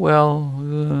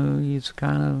 well, he's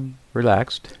kind of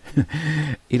relaxed.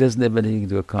 He doesn't have anything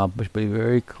to accomplish, but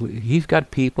he's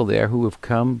got people there who have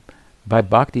come by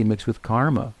bhakti mixed with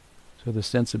karma. So the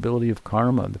sensibility of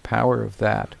karma, the power of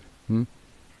that,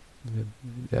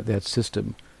 that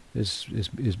system is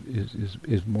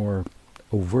more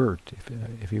overt,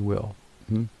 if you will.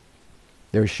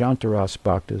 There's Shantaras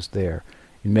bhaktas there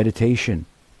in meditation,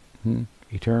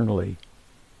 eternally.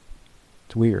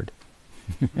 It's weird.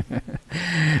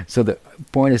 So the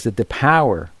point is that the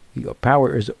power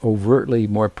is overtly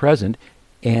more present,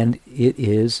 and it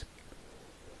is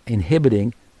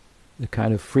inhibiting the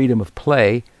kind of freedom of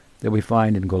play that we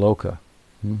find in Goloka,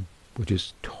 which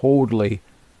is totally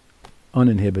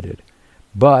uninhibited.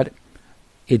 But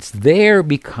it's there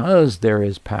because there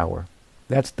is power.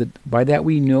 By that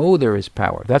we know there is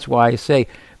power. That's why I say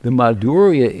the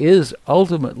Madhurya is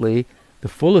ultimately the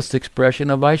fullest expression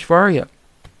of Aishvarya.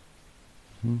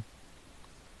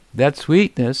 That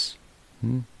sweetness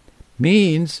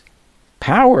means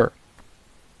power.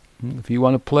 If you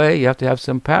want to play, you have to have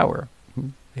some power.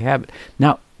 They have it.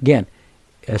 Now, again,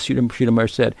 as Sridhar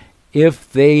Maharaj said,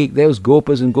 if those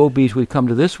gopas and gopis would come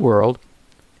to this world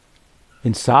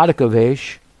in sadhaka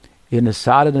vesh, in the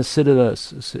sadhana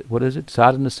siddha, what is it?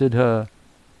 Sadhana siddha,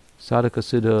 sadhaka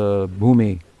siddha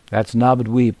bhumi. That's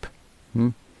Navadvip.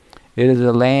 It is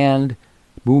a land,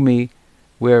 bhumi,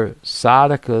 where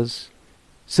siddhas,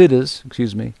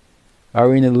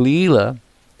 are in a lila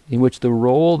in which the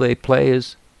role they play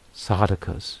is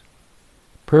sadhakas.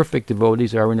 Perfect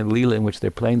devotees are in a lila in which they're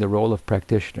playing the role of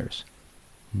practitioners.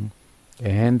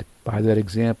 And by that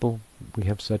example, we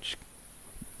have such,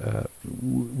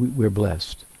 we're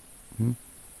blessed.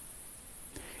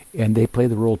 And they play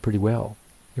the role pretty well.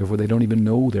 Therefore, they don't even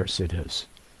know they're siddhas.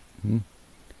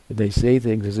 They say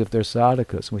things as if they're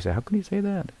sadhakas. And we say, how can he say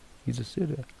that? He's a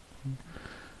siddha.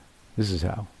 This is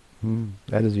how.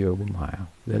 That is Yoga Maya.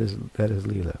 That is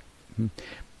Lila.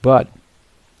 But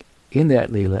in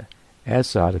that Lila, as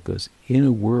sadhakas, in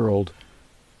a world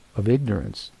of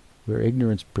ignorance, where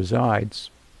ignorance presides,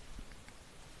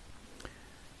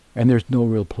 and there's no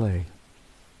real play.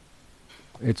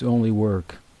 It's only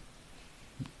work.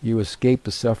 You escape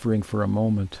the suffering for a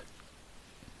moment.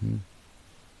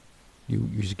 You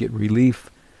just get relief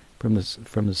from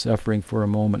the suffering for a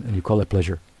moment, and you call it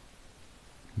pleasure.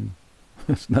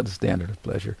 It's not the standard of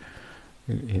pleasure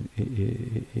in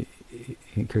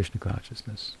Krishna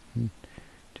consciousness.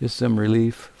 Just some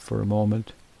relief for a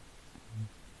moment,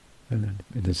 and then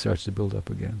it starts to build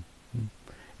up again.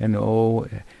 And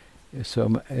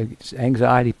so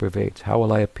anxiety pervades. How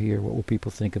will I appear? What will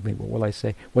people think of me? What will I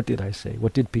say? What did I say?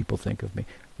 What did people think of me?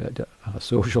 On a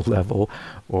social level,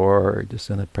 or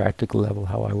just on a practical level,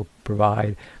 how I will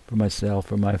provide for myself,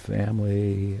 for my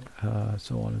family,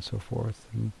 so on and so forth.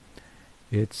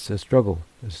 It's a struggle.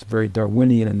 It's very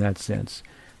Darwinian in that sense.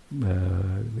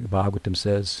 Bhagavatam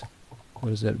says,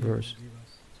 what is that verse?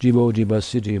 Jivo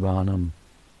jivasya jivanam.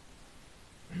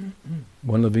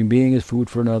 One living being is food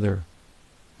for another.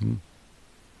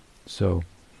 So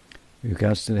you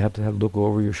constantly have to look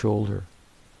over your shoulder.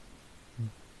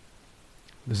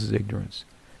 This is ignorance.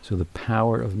 So the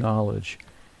power of knowledge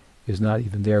is not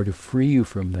even there to free you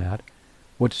from that.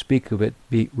 What to speak of it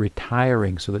be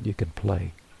retiring so that you can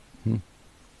play.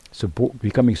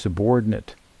 Becoming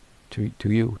subordinate to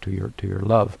you, to your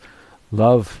love.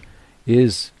 Love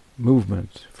is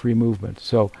movement, free movement.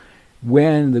 So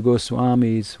when the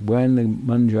Goswamis, when the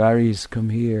Manjaris come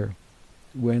here,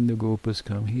 when the Gopas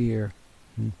come here,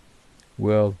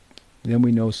 well, then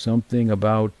we know something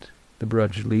about the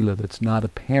Braj Leela that's not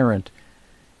apparent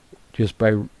just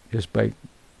by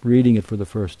reading it for the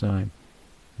first time.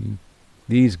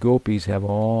 These gopis have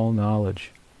all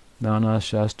knowledge. Nana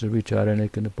Shastra Vicharane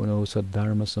Kanipuno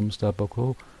Saddharma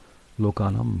Samstapako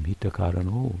Lokanam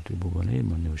Hitakarano Tribhuvane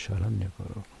Manu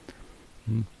Sharanyakaro.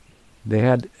 They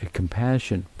had a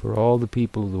compassion for all the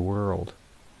people of the world,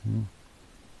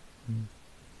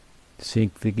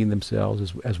 thinking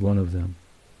themselves as one of them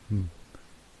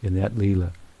in that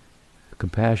Leela.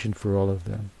 Compassion for all of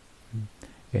them.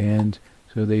 And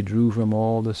so they drew from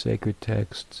all the sacred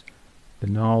texts the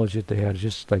knowledge that they had,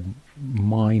 just like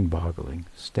mind-boggling,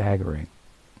 staggering,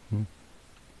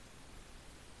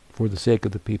 for the sake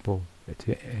of the people,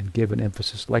 and give an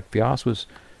emphasis, like Vyasa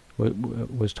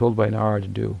was told by Narada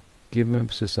to do, give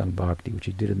emphasis on bhakti, which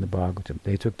he did in the Bhagavatam.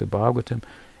 They took the Bhagavatam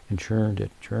and churned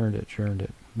it.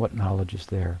 What knowledge is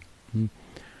there?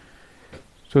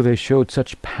 So they showed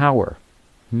such power,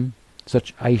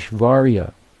 such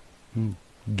Aishvarya,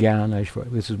 Gyan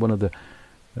Aishvarya. This is one of the,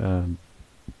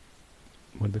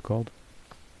 what are they called?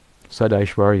 Sad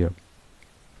Aishvarya.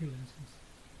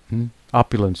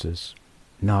 Opulences,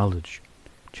 knowledge.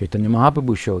 Chaitanya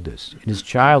Mahaprabhu showed this in his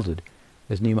childhood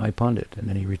as Nimai Pandit, and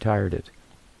then he retired it.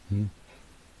 He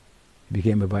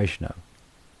became a Vaishnava.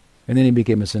 And then he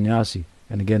became a sannyasi,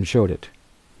 and again showed it.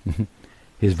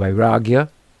 His vairagya,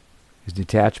 his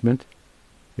detachment,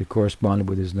 it corresponded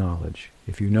with his knowledge.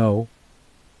 If you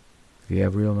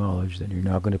have real knowledge, then you're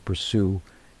not going to pursue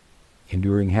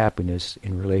enduring happiness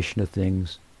in relation to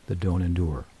things that don't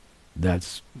endure.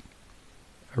 That's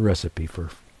a recipe for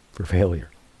failure.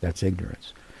 That's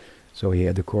ignorance. So he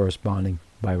had the corresponding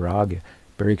vairagya,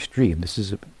 very extreme. This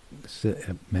is a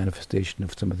manifestation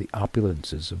of some of the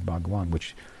opulences of Bhagavan,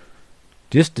 which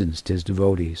distanced his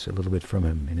devotees a little bit from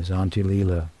him in his Antya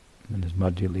Leela and his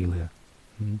Madhya Leela.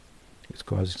 It's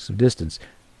causing some distance,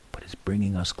 but it's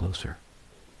bringing us closer.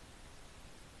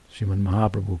 Srimad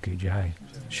Mahaprabhu ki jai.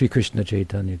 Shri Krishna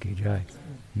Chaitanya ki jai.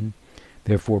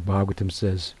 Therefore Bhagavatam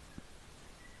says,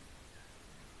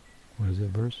 what is that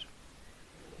verse?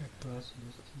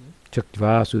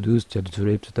 Chaktva sudus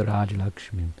chaturepsata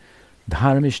rajalakshmim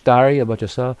dharmishtarya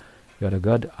vachasa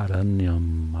yaragad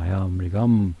aranyam mayam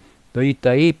rigam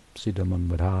daitaip siddhamam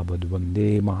vadhabad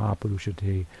vande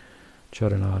mahapurushate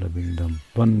charanarabindam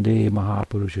vande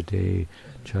mahapurushate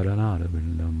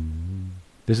charanarabindam.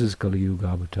 This is Kali Yuga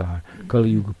avatar,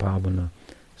 Kali Yuga Pavana,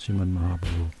 Srimad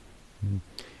Mahaprabhu.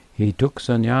 He took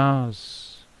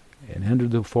sannyas and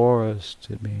entered the forest.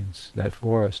 It means, that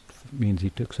forest means he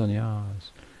took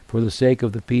sannyas for the sake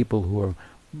of the people who are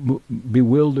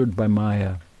bewildered by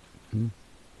Maya.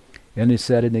 And he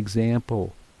set an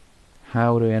example,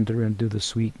 how to enter into the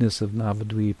sweetness of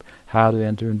Navadvip, how to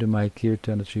enter into my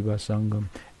Kirtan at Shiva Sangam,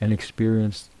 and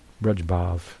experience Braj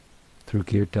Bhav through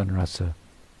Kirtan Rasa.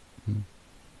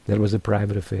 That was a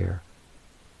private affair.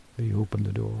 He opened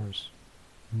the doors.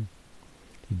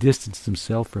 He distanced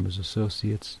himself from his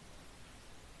associates.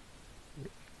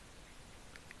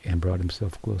 and brought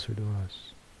himself closer to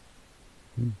us.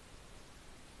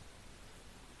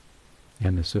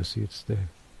 And the associates, they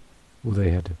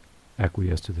had to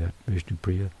acquiesce to that. Vishnu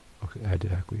Priya had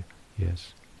to acquiesce.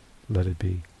 Yes, let it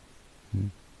be.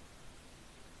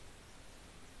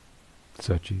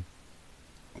 Sachi.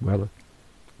 Well, at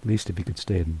least if he could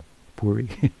stay in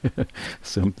Puri,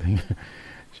 something.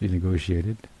 She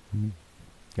negotiated.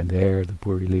 And there, the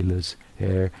Puri Leelas,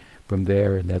 from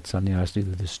there, and that sannyas,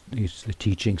 the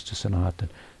teachings to Sanatana,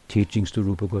 teachings to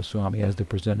Rupa Goswami, as they're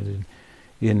presented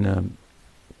in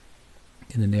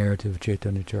the narrative of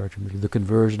Chaitanya Charitamrita, the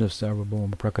conversion of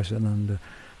Sarvabhauma, Prakashananda,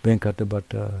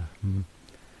 Venkatabhatta, and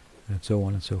so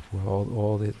on and so forth.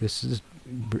 All this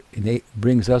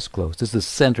brings us close. This is the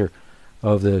center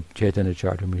of the Chaitanya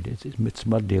Charitamrita. It's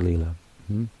Madhya Lila.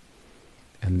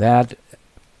 And that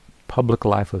public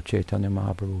life of Chaitanya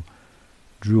Mahaprabhu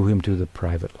drew him to the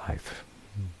private life.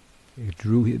 It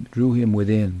drew him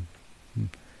within,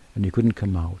 and he couldn't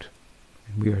come out.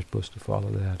 And we are supposed to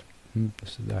follow that.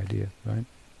 This is the idea, right?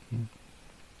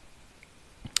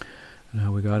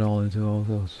 Now we got all into all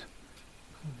those.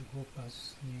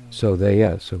 So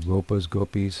Gopas,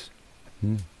 Gopis,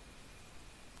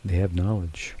 they have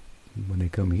knowledge. When they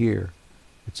come here,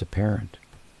 it's apparent.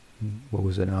 What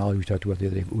was the knowledge we talked about the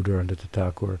other day of Udarandata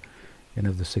Thakur and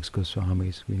of the 6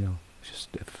 Goswamis? We know, it's just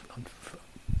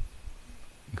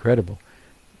incredible.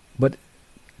 But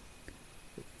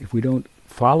if we don't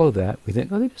follow that, we think,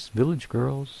 they're just village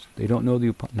girls. They don't know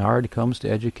the Narad comes to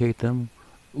educate them.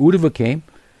 Uddhava came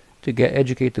to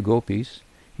educate the gopis.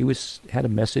 He had a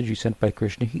message he sent by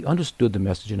Krishna. He understood the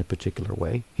message in a particular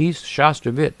way. He's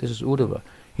Shastravit. This is Uddhava.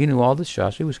 He knew all this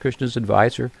Shastra. He was Krishna's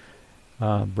advisor,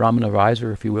 Brahman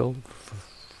advisor, if you will,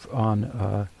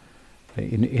 in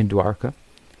Dwarka.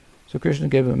 So Krishna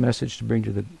gave him a message to bring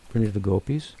to the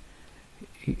gopis.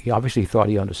 He obviously thought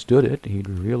he understood it. He'd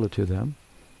reveal it to them.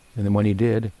 And then when he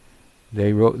did,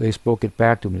 they spoke it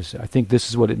back to him. I think this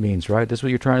is what it means, right? This is what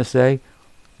you're trying to say?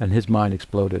 And his mind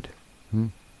exploded.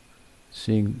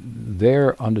 Seeing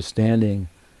their understanding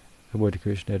of what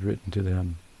Krishna had written to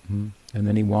them. And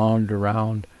then he wandered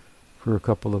around for a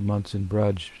couple of months in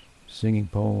Braj, singing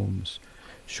poems.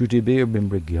 Shrutibir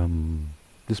Bimbrigyam.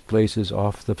 This place is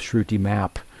off the Shruti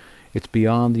map. It's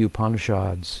beyond the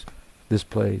Upanishads, this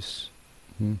place.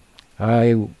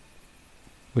 I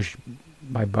wish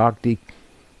my bhakti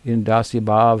in Dasya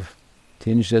Bhav,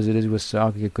 tinged as it is with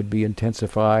Sakya, could be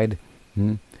intensified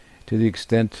to the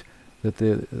extent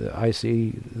that I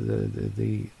see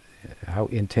how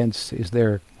intense is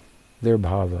their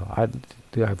bhava.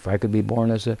 If I could be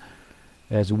born as a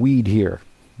weed here,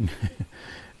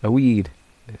 a weed,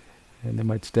 and they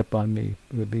might step on me,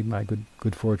 it would be my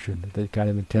good fortune. That kind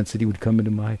of intensity would come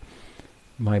into my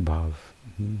bhav.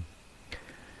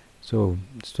 So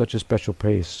such a special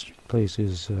place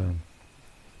is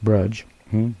Braj,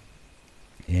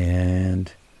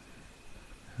 and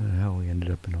how we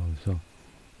ended up in all this. So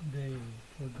they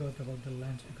forgot about the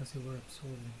lands because they were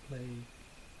absorbed in play,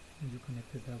 and you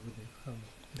connected that with how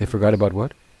they forgot about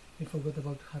what? They forgot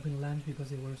about having lands because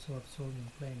they were so absorbed in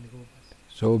playing the Gopas.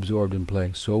 So absorbed in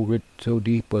playing, so rich, so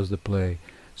deep was the play,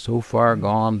 so far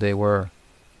gone they were.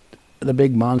 The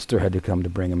big monster had to come to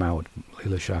bring him out.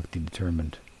 Lila Shakti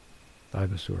determined.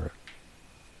 Vagasura.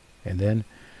 And then,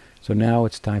 so now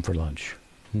it's time for lunch.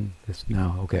 It's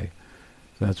now, okay.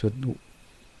 So that's what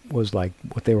was like,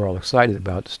 what they were all excited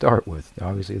about to start with.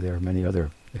 Obviously there are many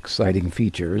other exciting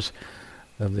features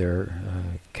of their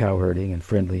cowherding and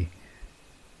friendly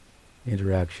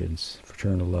interactions,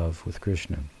 fraternal love with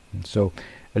Krishna. And so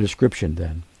a description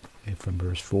then, from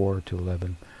verse 4 to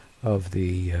 11, of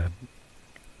the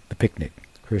picnic.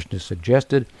 Krishna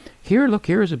suggested, here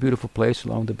is a beautiful place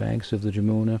along the banks of the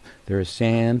Jamuna. There is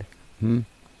sand,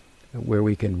 where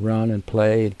we can run and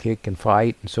play and kick and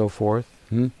fight and so forth.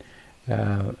 It's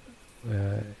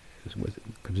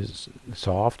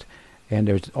soft. And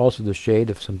there's also the shade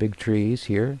of some big trees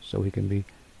here, so we can be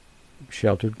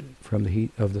sheltered from the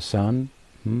heat of the sun.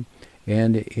 And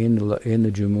in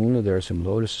the Jamuna, there are some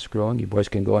lotuses growing. You boys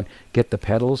can go and get the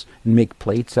petals and make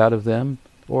plates out of them,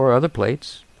 or other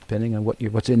plates, depending on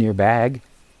what's in your bag.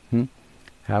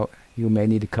 How you may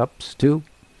need cups too,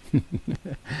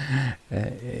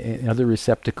 and other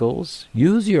receptacles.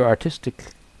 Use your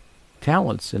artistic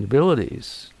talents and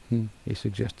abilities, he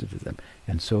suggested to them,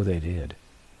 and so they did.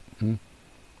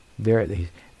 There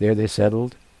they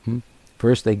settled.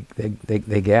 First they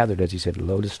gathered, as he said,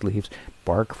 lotus leaves,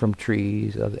 bark from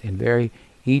trees, and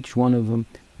each one of them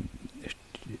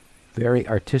very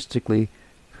artistically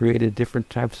created different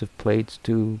types of plates,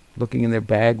 to looking in their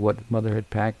bag what mother had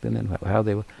packed, and then how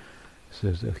they So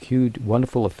it's a huge,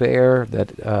 wonderful affair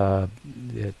that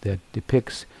that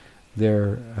depicts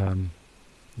their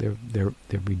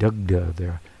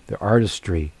vidagda, their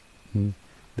artistry,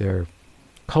 their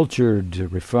cultured,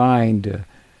 refined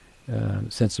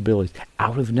sensibilities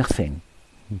out of nothing,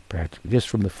 practically, just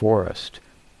from the forest.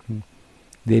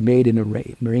 They made an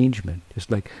arrangement,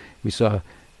 just like we saw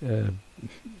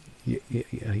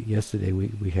yesterday.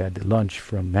 We had lunch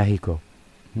from Mexico,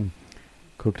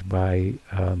 cooked by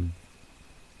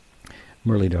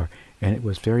Murlidhar, and it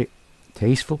was very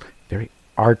tasteful, very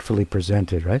artfully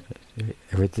presented, right?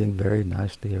 Everything very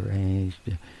nicely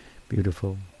arranged,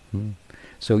 beautiful.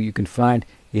 So you can find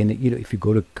if you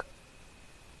go to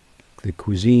the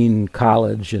cuisine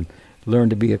college and learn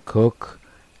to be a cook,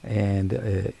 and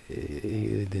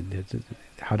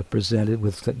how to present it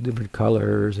with different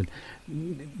colors and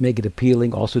make it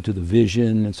appealing also to the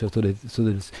vision, and so that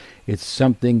it's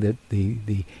something that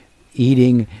the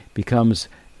eating becomes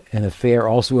an affair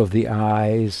also of the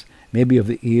eyes, maybe of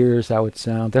the ears, how it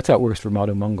sounds. That's how it works for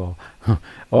Madhu Mangal.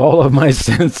 All of my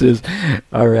senses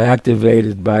are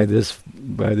activated by this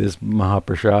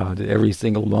Mahaprasad, every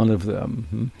single one of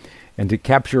them. And to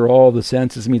capture all the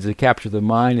senses means to capture the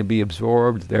mind and be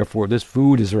absorbed. Therefore, this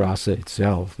food is rasa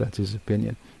itself. That's his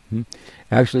opinion.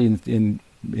 Actually, in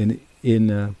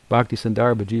Bhakti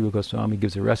Sandarbha, Jiva Goswami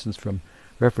gives a reference from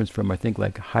I think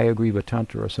like Hayagriva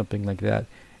Tantra or something like that,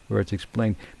 where it's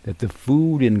explained that the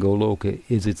food in Goloka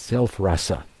is itself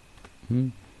rasa.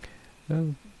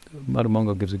 Madhu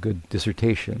Mangal gives a good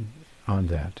dissertation on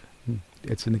that.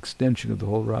 It's an extension of the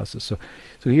whole rasa. So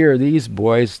here are these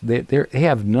boys. They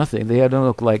have nothing. They don't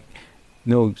look like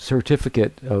no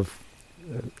certificate of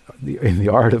in the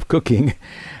art of cooking,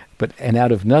 and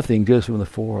out of nothing, just from the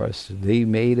forest, they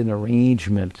made an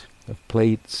arrangement of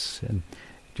plates and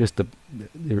just the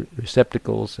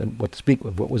receptacles and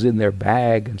what was in their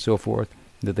bag and so forth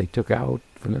that they took out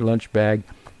from their lunch bag.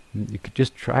 You could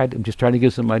just try. I'm just trying to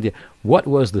give some idea. What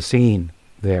was the scene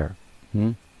there?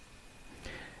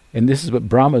 And this is what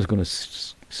Brahma is going to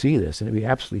see this, and he'll be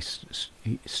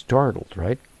absolutely startled,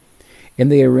 right?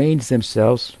 And they arrange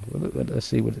themselves. Let's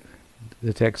see what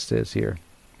the text says here.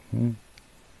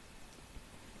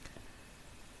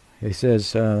 He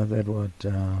says that what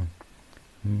so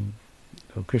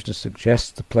Krishna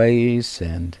suggests the place,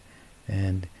 and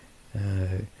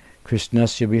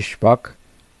Krishnasya Vishvak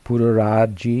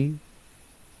Puraraji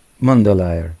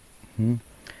Mandalayar.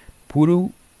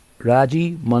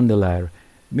 Pururaji Mandalayar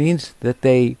means that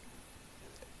they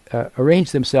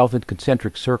arrange themselves in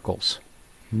concentric circles,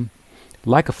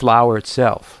 like a flower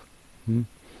itself,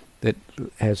 that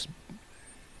has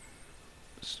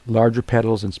larger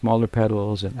petals and smaller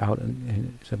petals, and out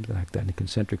and something like that in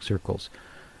concentric circles,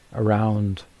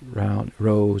 around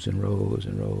rows and rows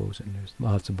and rows, and there's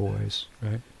lots of boys,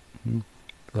 right?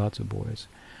 Lots of boys.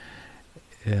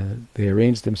 They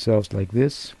arrange themselves like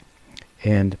this,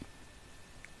 and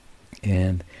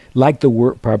like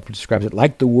Prabhupada describes it,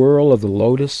 like the whirl of the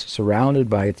lotus surrounded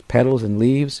by its petals and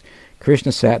leaves,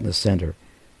 Krishna sat in the center,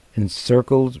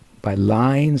 encircled by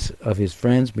lines of his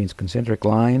friends, means concentric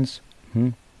lines,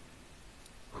 who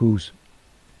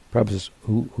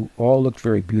all looked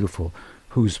very beautiful,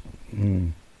 whose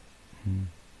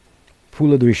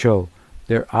Puladrisho,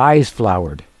 their eyes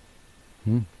flowered.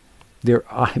 Their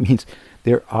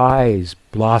eyes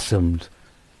blossomed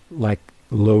like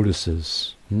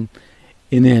lotuses,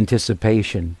 in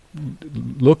anticipation,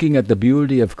 looking at the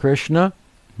beauty of Krishna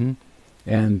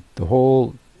and the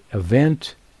whole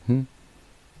event.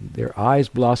 Their eyes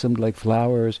blossomed like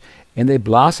flowers, and they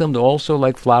blossomed also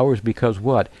like flowers because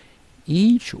what?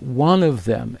 Each one of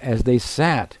them, as they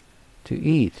sat to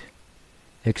eat,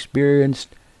 experienced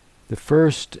the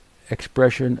first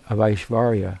expression of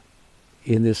Aishvarya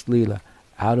in this Leela,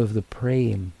 out of the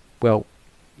prem. Well,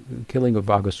 the killing of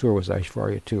Bagasur was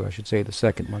Aishvarya too, I should say the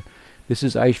second one. This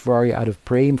is Aishvarya out of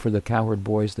prem for the cowherd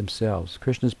boys themselves.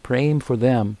 Krishna's prem for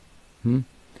them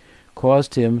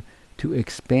caused him to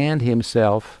expand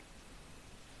himself,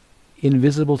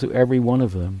 invisible to every one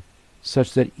of them,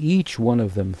 such that each one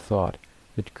of them thought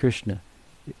that Krishna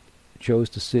chose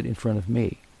to sit in front of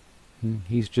me.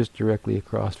 He's just directly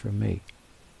across from me.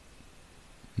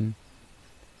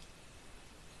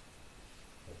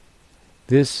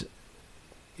 This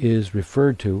is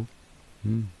referred to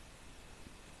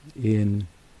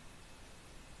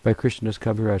by Krishnadas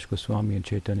Kaviraj Goswami and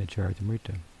Chaitanya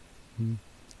Charitamrita.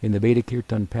 In the Veda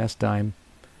Kirtan pastime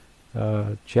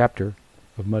chapter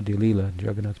of Madhya Lila,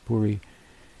 Jagannath Puri,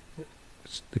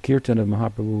 the Kirtan of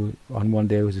Mahaprabhu on one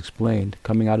day was explained.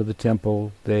 Coming out of the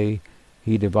temple,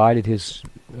 he divided his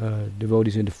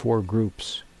devotees into 4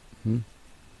 groups who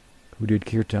did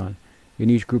Kirtan. In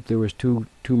each group there was two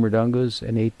mridangas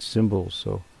and 8 cymbals,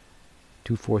 so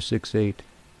 2, 4, 6, 8.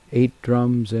 8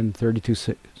 drums and 32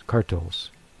 kartals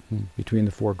between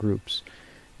the 4 groups.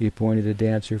 He appointed a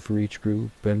dancer for each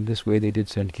group, and this way they did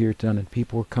Sankirtan, and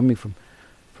people were coming from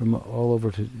all over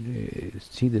to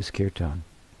see this kirtan.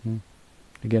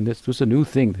 Again, this was a new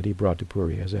thing that he brought to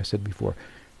Puri, as I said before.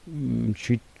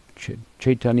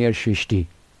 Chaitanya Shishti,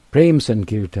 Prem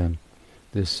Sankirtan.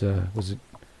 This was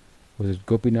it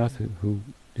Gopinath who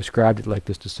described it like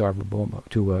this to Sarvabhauma,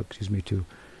 to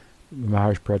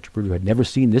Maharishi Prajapati, who had never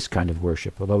seen this kind of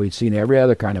worship, although he'd seen every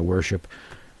other kind of worship,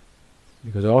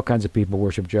 because all kinds of people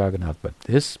worship Jagannath. But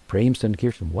this Prem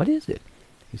Sankirtan, what is it?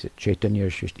 He said, Chaitanya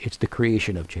Shishti. It's the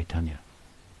creation of Chaitanya.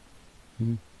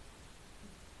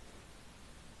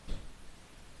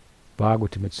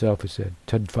 Bhagavatam itself has said,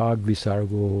 Tadvag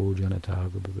Visargo Janataga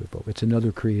Bhavipo. It's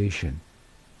another creation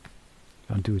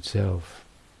unto itself.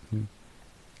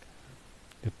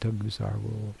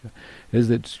 Is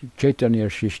that Chaitanya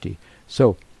Shishti.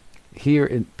 So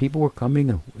here people were coming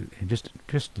and just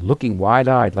looking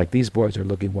wide-eyed, like these boys are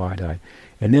looking wide-eyed.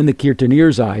 And then the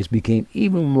Kirtanir's eyes became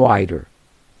even wider.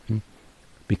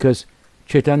 Because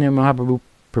Chaitanya Mahaprabhu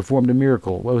performed a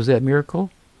miracle. What was that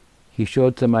miracle? He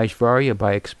showed some Aishvarya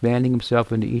by expanding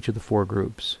himself into each of the 4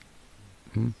 groups.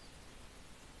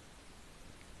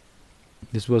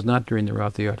 This was not during the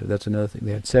Ratha Yatra. That's another thing.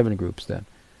 They had 7 groups then.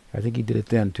 I think he did it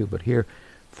then too, but here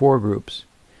 4 groups.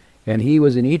 And he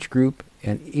was in each group,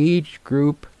 and each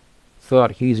group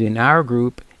thought he's in our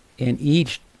group, and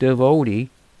each devotee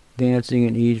dancing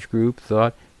in each group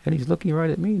thought, and he's looking right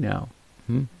at me now.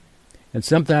 And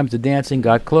sometimes the dancing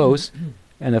got close,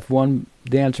 and if one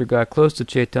dancer got close to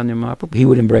Chaitanya Mahaprabhu, he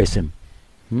would embrace him.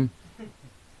 And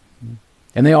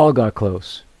they all got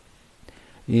close.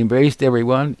 He embraced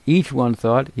everyone. Each one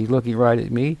thought, he's looking right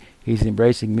at me, he's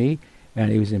embracing me,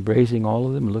 and he was embracing all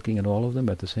of them and looking at all of them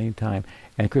at the same time.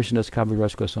 And Krishnadas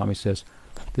Kaviraj Goswami says,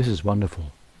 this is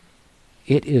wonderful.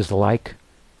 It is like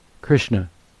Krishna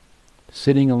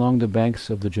sitting along the banks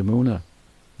of the Jamuna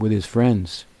with his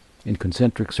friends in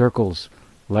concentric circles,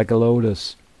 like a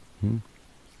lotus,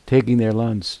 taking their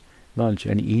lunch,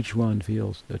 and each one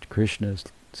feels that Krishna is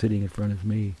sitting in front of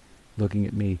me, looking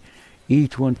at me.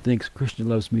 Each one thinks Krishna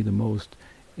loves me the most,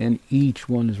 and each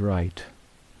one is right.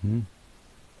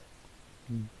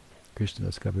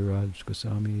 Krishnadas Kaviraj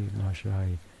Goswami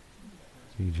Mahashai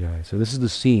Vijay. So this is the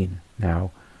scene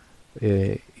now,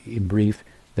 in brief,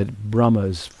 that Brahma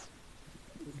is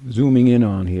zooming in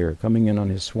on here, coming in on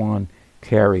his swan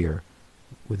carrier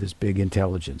with his big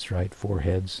intelligence, right? 4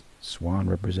 heads, swan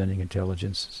representing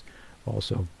intelligence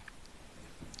also,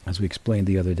 as we explained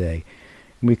the other day.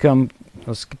 And we come,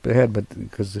 I'll skip ahead, but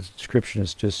because the description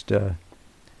is just, well,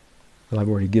 I've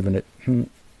already given it,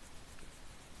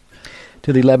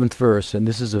 to the 11th verse, and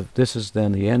this is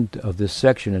then the end of this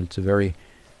section, and it's a very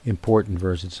important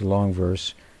verse. It's a long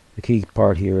verse. The key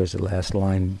part here is the last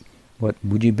line. What?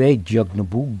 Bujibe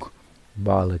Jagnabug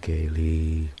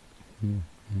Balakeli.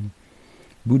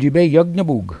 Bujibe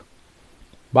Jagnabug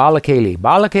Balakeli.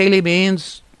 Balakeli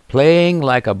means playing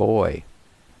like a boy.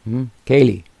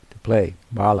 Keli, to play.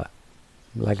 Bala,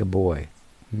 like a boy.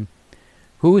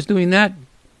 Who is doing that?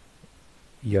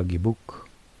 Yagibuk.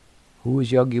 Who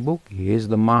is Yagibuk? He is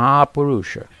the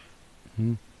Mahapurusha.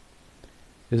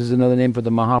 This is another name for the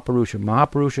Mahapurusha.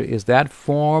 Mahapurusha is that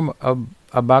form of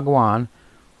a Bhagavan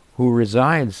who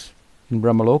resides in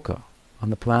Brahmaloka,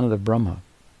 on the planet of Brahma.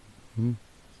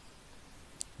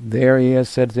 There he is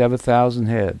said to have 1,000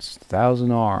 heads,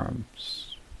 1,000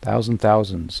 arms,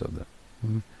 thousands of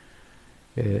them.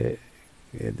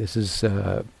 This is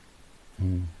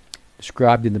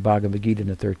described in the Bhagavad Gita in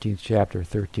the 13th chapter,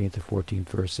 13th to 14th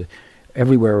verse.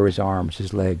 Everywhere are his arms,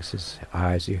 his legs, his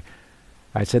eyes.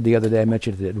 I said the other day, I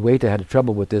mentioned that Advaita had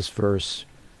trouble with this verse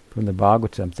from the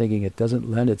Bhagavatam, thinking it doesn't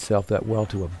lend itself that well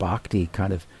to a bhakti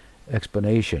kind of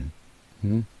explanation.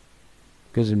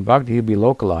 Because in bhakti he'll be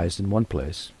localized in one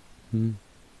place,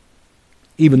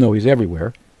 even though he's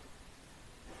everywhere.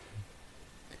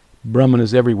 Brahman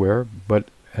is everywhere, but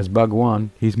as Bhagavan,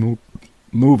 he's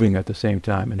moving at the same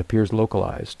time and appears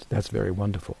localized. That's very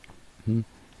wonderful.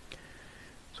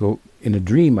 So in a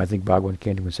dream, I think Bhagavan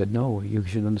came to him and said, no, you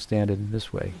should understand it in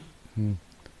this way. The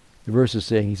verse is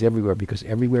saying he's everywhere because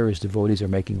everywhere his devotees are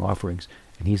making offerings,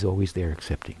 and he's always there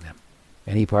accepting them.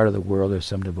 Any part of the world, there's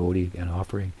some devotee and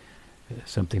offering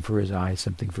something for his eyes,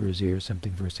 something for his ears,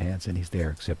 something for his hands, and he's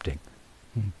there accepting.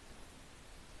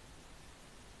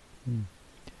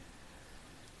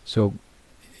 So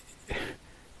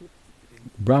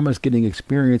Brahma's getting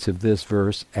experience of this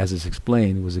verse, as is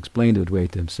explained, was explained to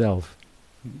Advaita himself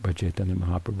by Chaitanya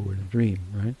Mahaprabhu in a dream,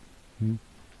 right? Hmm?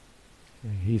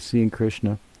 He's seeing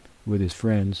Krishna with his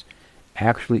friends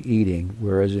actually eating,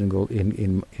 whereas in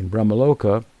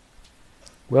Brahmaloka,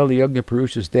 well, the Yajna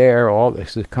Purusha's there,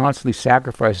 constantly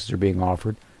sacrifices are being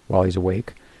offered while he's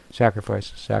awake.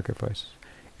 Sacrifices.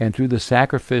 And through the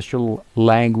sacrificial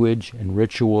language and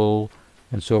ritual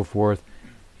and so forth,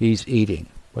 he's eating.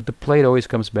 But the plate always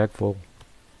comes back full.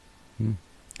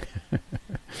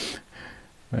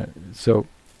 So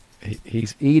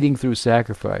he's eating through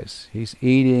sacrifice. He's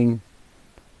eating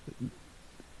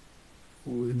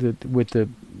with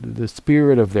the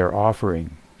spirit of their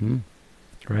offering.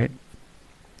 Right?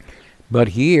 But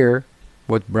here,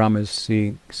 what Brahma is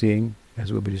seeing,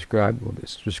 as will be described,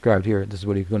 it's described here, this is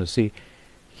what he's going to see,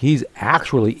 he's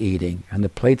actually eating, and the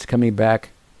plate's coming back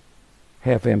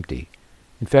half empty.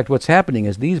 In fact, what's happening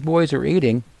is these boys are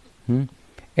eating,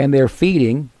 and they're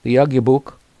feeding the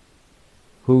Yagyabuk,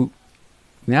 who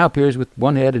now appears with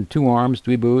one head and two arms,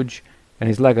 Dvibhuj, and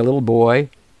he's like a little boy,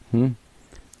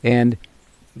 and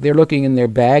they're looking in their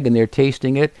bag and they're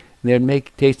tasting it, and they're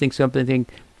tasting something,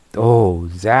 thinking, oh,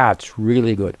 that's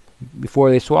really good. Before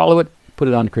they swallow it, put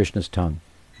it on Krishna's tongue.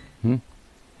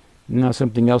 Now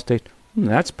something else tastes,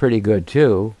 that's pretty good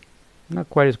too. Not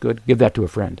quite as good. Give that to a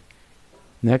friend.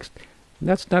 Next,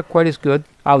 that's not quite as good.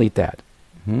 I'll eat that.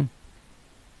 And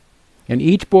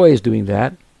each boy is doing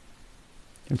that.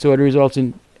 And so it results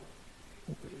in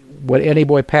what any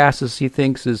boy passes he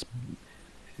thinks is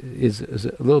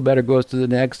a little better, goes to the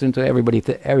next, and so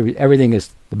everything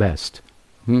is the best.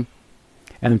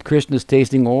 And Krishna is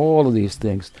tasting all of these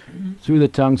things through the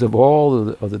tongues of all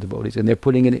of the devotees, and they're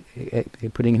putting it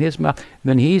in his mouth. And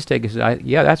then he's taking,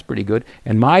 yeah, that's pretty good.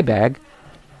 And my bag,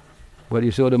 what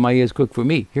Yasoda Maya has cooked for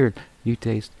me, here, you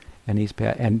taste. And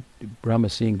and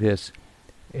Brahma's seeing this,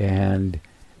 and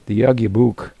the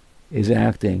Yagyabuk is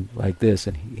acting like this,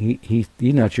 and he's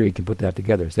not sure he can put that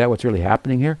together. Is that what's really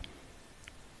happening here?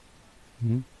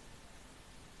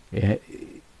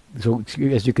 So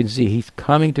as you can see, he's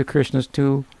coming to Krishna's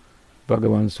too,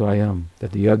 Bhagavan Swayam,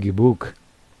 that the Yagyabuk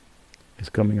is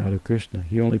coming out of Krishna.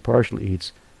 He only partially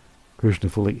eats, Krishna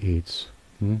fully eats,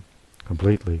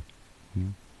 completely.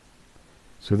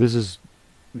 So this is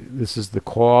the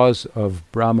cause of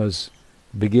Brahma's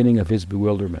beginning of his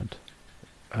bewilderment.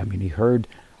 I mean, he heard,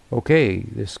 okay,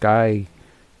 this guy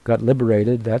got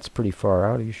liberated, that's pretty far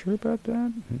out. Are you sure about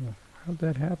that? How'd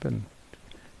that happen?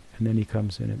 And then he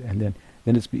comes in, and then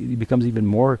it becomes even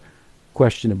more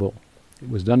questionable. It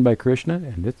was done by Krishna,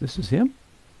 and this is him?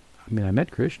 I mean, I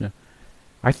met Krishna.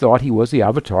 I thought he was the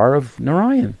avatar of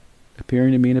Narayan,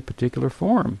 appearing to me in a particular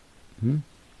form. I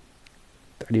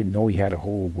didn't know he had a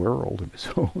whole world of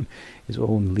his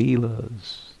own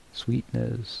leelas,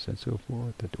 sweetness, and so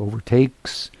forth, that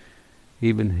overtakes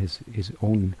even his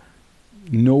own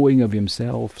knowing of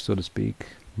himself, so to speak.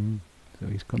 So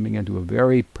he's coming into a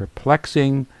very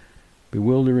perplexing,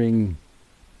 bewildering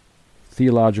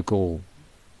theological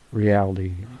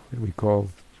reality that we call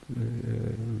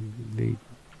the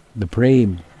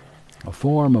prem, a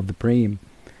form of the prem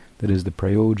that is the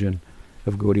prayojan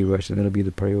of Gaudiya Vaishnava. That'll be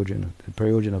the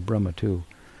prayojan of Brahma too.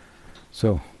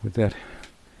 So with that,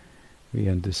 we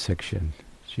end this section.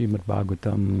 Srimad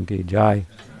Bhagavatam ki jai,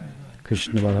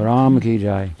 Krishna Balaram ki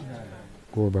jai,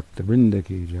 Gaur Bhakta Vrinda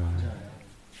ki jai,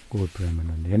 Gaur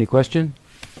Premanandi. Any question?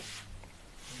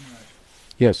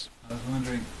 Yes. I was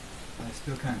wondering, I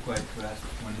still can't quite grasp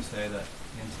when you say that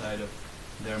inside of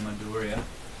their Madhurya,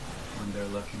 when they're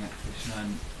looking at Krishna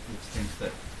and it thinks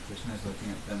that Krishna is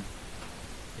looking at them,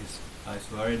 is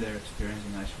Aishwarya, they're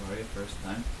experiencing Aishwarya first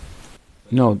time?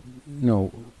 No.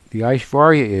 The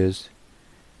Aishwarya is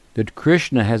that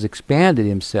Krishna has expanded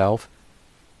himself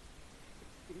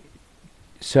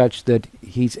such that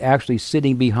he's actually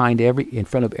sitting in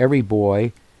front of every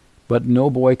boy, but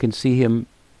no boy can see him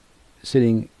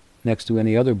sitting next to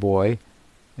any other boy,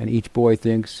 and each boy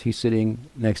thinks he's sitting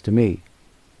next to me.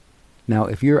 Now,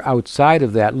 if you're outside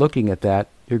of that, looking at that,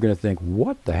 you're going to think,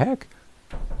 what the heck?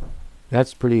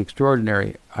 That's pretty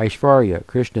extraordinary. Aishwarya,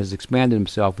 Krishna has expanded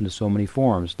himself into so many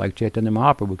forms, like Chaitanya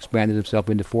Mahaprabhu expanded himself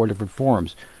into 4 different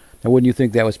forms. Now, wouldn't you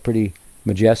think that was pretty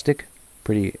majestic,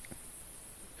 pretty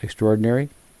extraordinary?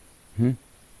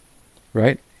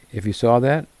 Right? If you saw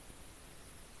that,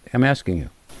 I'm asking you.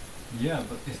 Yeah,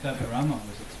 but is that Brahma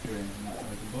was experiencing that,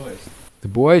 or the boys? The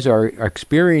boys are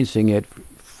experiencing it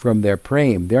from their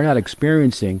prem. They're not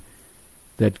experiencing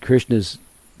that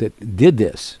that did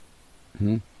this.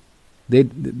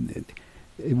 It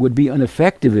would be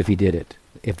ineffective if he did it.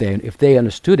 If they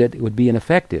understood it, it would be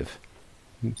ineffective.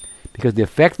 Because the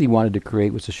effect he wanted to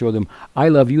create was to show them, I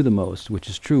love you the most, which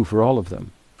is true for all of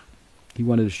them. He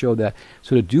wanted to show that.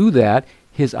 So to do that,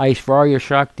 his Aishvarya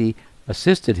Shakti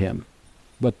assisted him.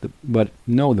 But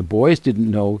no, the boys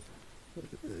didn't know.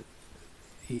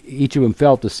 Each of them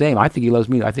felt the same. I think he loves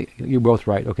me. I think you're both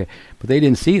right. Okay, but they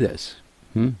didn't see this.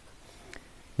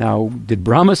 Now, did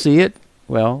Brahma see it?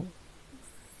 Well,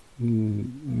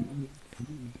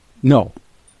 no.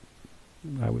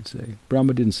 I would say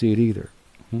Brahma didn't see it either.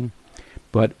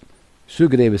 But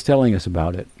Sukadeva is telling us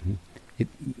about it.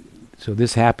 So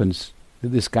this happens.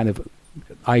 This kind of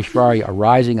Aishvarya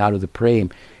arising out of the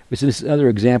prem. This other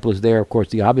example is there. Of course,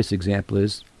 the obvious example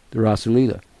is the Rasa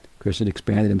Lila. Krishna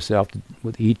expanded himself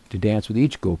to dance with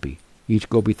each gopi. Each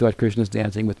gopi thought Krishna's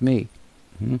dancing with me.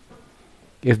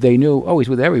 If they knew, oh, he's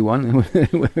with everyone,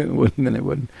 then it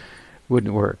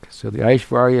wouldn't work. So the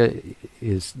Aishvarya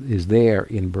is there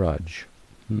in Braj.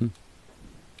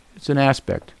 It's an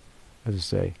aspect, as I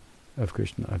say, of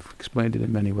Krishna. I've explained it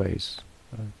in many ways.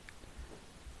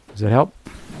 Does that help?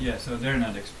 Yeah, so they're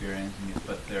not experiencing it,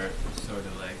 but they're sort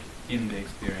of like in the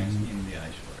experience, in the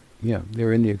Aishwarya. Yeah,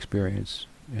 they're in the experience,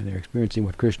 and they're experiencing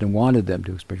what Krishna wanted them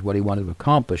to experience, what he wanted to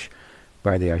accomplish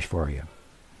by the Aishvarya.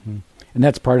 And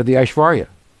that's part of the Aishvarya.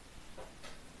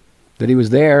 That he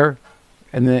was there,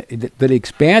 and that he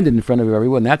expanded in front of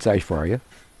everyone, that's Aishvarya.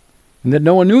 And that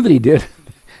no one knew that he did,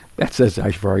 that's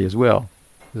Aishvarya as well.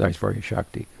 It's Aishvarya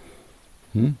Shakti.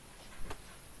 Another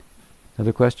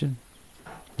question?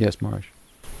 Yes, Marsh.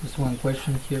 Just one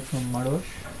question here from Marosh.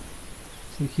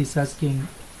 So he's asking,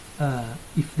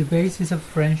 if the basis of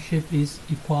friendship is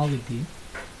equality,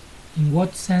 in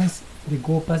what sense the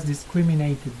Gopas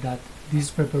discriminated that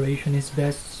this preparation is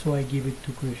best, so I give it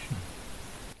to Krishna?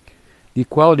 The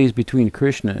equality is between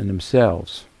Krishna and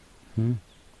themselves.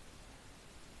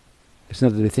 It's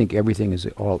not that they think everything is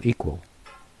all equal.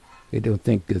 They don't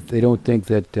think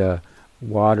that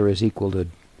water is equal to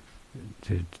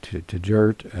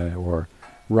dirt, or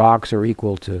rocks are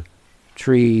equal to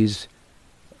trees,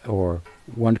 or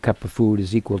one cup of food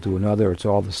is equal to another. It's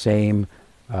all the same.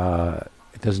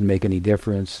 It doesn't make any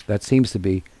difference. That seems to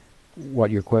be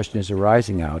what your question is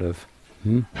arising out of.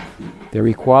 Their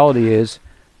equality is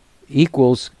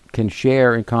equals can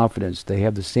share in confidence. They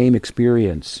have the same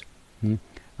experience.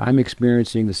 I'm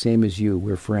experiencing the same as you.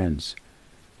 We're friends.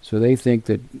 So they think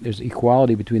that there's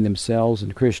equality between themselves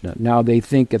and Krishna. Now they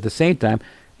think at the same time,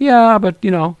 yeah, but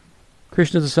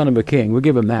Krishna's the son of a king. We'll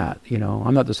give him that.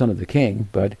 I'm not the son of the king,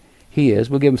 but he is.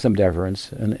 We'll give him some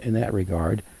deference in that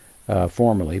regard,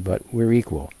 formally, but we're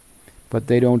equal. But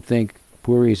they don't think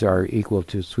puris are equal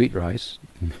to sweet rice,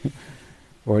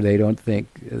 or they don't think.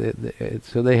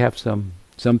 So they have some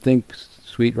think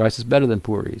sweet rice is better than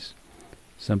puris.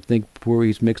 Some think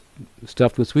puris mixed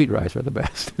stuffed with sweet rice are the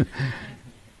best.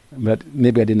 But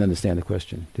maybe I didn't understand the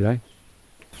question. Did I?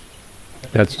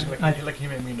 That's like he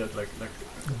may mean that like why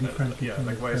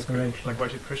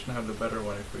should Krishna have the better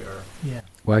one if we are? Yeah.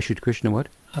 Why should Krishna what?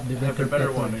 Have the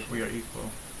better one if we are equal?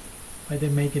 Why they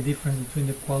make a difference between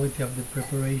the quality of the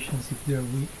preparations if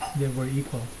they were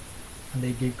equal, and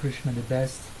they gave Krishna the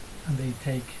best, and they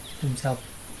take themselves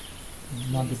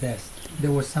not the best.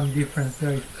 There was some difference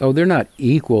there. Oh, they're not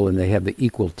equal, and they have the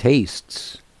equal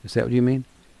tastes. Is that what you mean?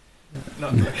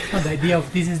 No. The idea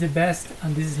of this is the best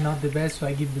and this is not the best, so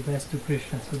I give the best to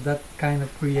Krishna. So that kind of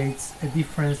creates a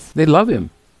difference. They love him.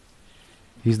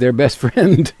 He's their best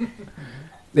friend.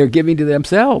 They're giving to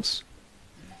themselves.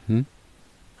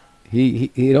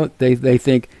 They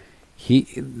think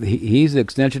he's the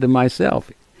extension of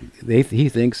myself. He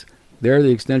thinks they're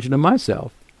the extension of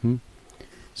myself.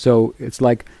 So it's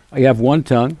like I have one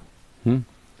tongue,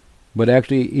 but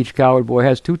actually each cowherd boy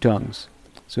has two tongues.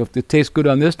 So if it tastes good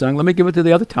on this tongue, let me give it to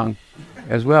the other tongue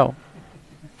as well.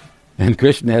 And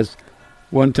Krishna has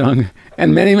one tongue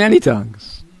and many, many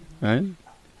tongues. Right?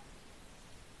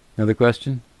 Another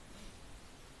question?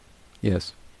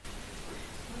 Yes.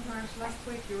 Last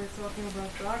week you were talking about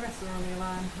the Agasura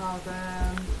Lila and how the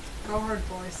cowherd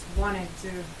boys wanted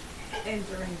to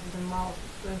enter into the mouth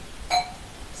of the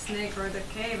snake or the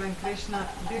cave, and Krishna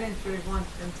didn't really want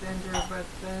them to enter, but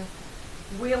the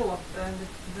will of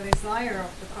the desire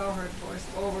of the cowherd boys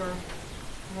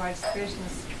overrides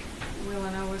Krishna's will,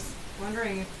 and I was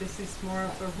wondering if this is more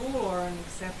of a rule or an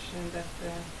exception that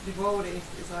the devotee's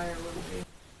desire will be.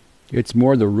 It's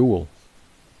more the rule.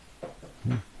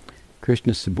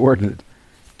 Krishna is subordinate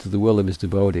to the will of his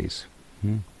devotees.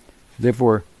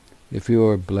 Therefore, if you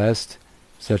are blessed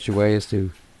such a way as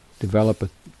to develop a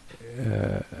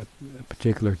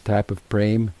particular type of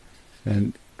prem,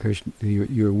 and Krishna,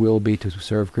 your will be to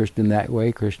serve Krishna in that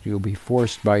way, Krishna will be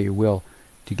forced by your will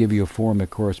to give you a form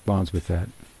that corresponds with that,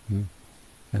 and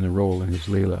the role in his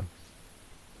Leela.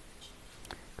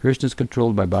 Krishna is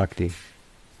controlled by bhakti.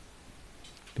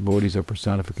 Devotees are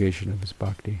personification of his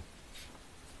bhakti.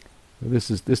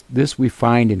 This we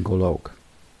find in Golok.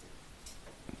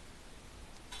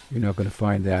 You're not going to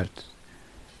find that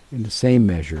in the same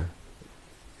measure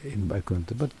in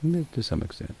Vaikuntha, but to some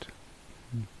extent.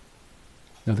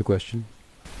 Another question?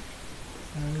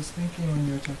 I was thinking when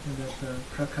you were talking about the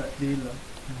Prakat Lila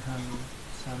and how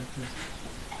sadhakas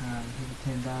who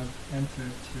became Bhav enter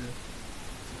to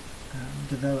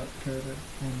develop further.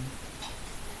 And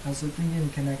also thinking in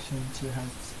connection to how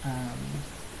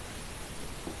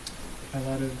a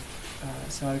lot of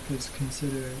sadhakas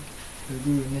consider the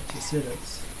Guru Nitya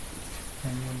Siddhas.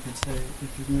 And one could say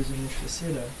if the Guru is a Nitya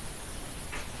Siddha,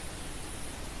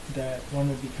 that one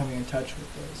would be coming in touch with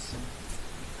those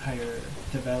higher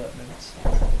developments.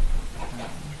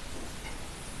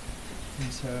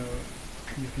 And so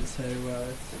you could say, well,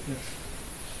 if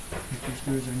these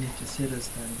gurus are Nitya Siddhas,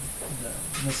 then the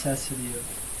necessity of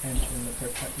entering the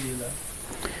Prakat Lila.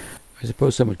 I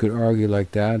suppose someone could argue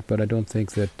like that, but I don't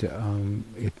think that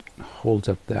it holds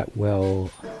up that well,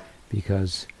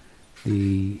 because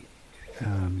the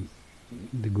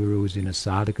Guru is in a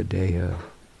sadhaka deha,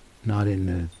 not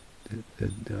in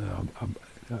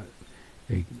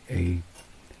a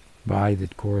body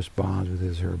that corresponds with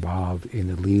his or her bhav in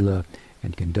the lila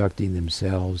and conducting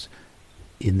themselves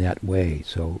in that way.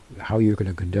 So how you're going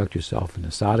to conduct yourself in the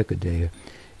sadhaka deha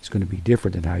is going to be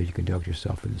different than how you conduct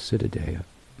yourself in the siddha deha.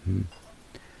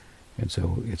 And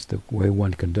so it's the way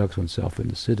one conducts oneself in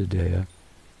the siddha deha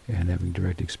and having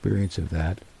direct experience of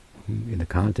that in the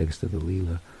context of the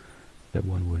lila that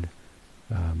one would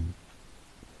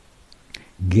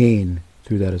gain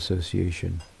through that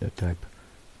association, that type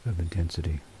of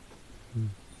intensity.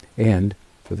 And,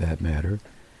 for that matter,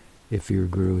 if your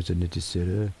guru is a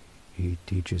Nityasiddha, he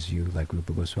teaches you, like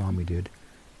Rupa Goswami did,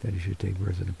 that you should take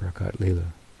birth in the Prakat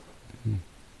Lila.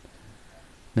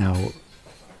 Now,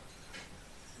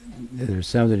 there's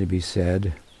something to be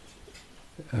said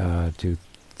to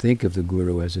think of the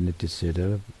Guru as a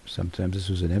Nityasiddha. Sometimes this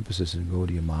was an emphasis in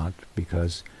Gaudiya Math,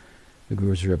 because the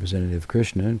Guru is a representative of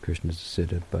Krishna, and Krishna is a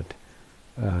Siddha, but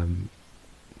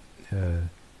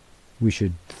we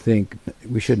should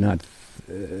not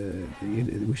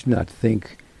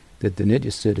think that the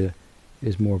Nitya Siddha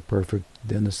is more perfect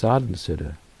than the Sadhana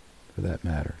Siddha, for that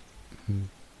matter.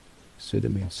 Siddha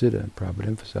means Siddha, and Prabhupada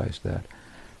emphasized that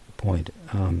point.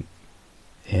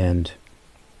 And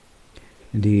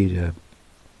indeed,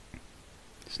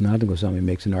 Sanatana Goswami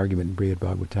makes an argument in Brihad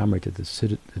Bhagavatamrita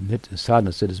that the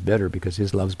Sadhana Siddha is better because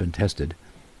his love's been tested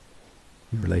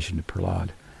in relation to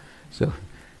Prahlad. So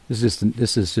this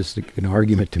is just an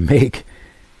argument to make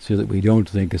so that we don't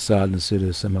think a Sadhana Siddha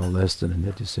is somehow less than a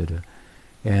Nitya Siddha.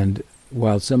 And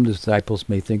while some disciples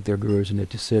may think their guru is a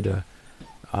Nitya Siddha,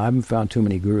 I haven't found too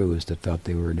many gurus that thought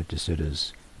they were Nitya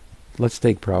Siddhas. Let's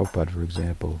take Prabhupada, for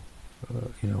example.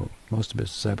 Most of his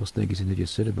disciples think he's a Nitya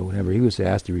Siddha, but whenever he was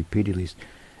asked, he repeatedly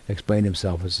explained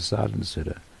himself as a Sadhana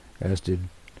Siddha, as did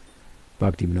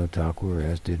Bhakti Vinod Thakur,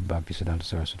 as did Bhakti Siddhanta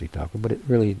Saraswati Thakur. But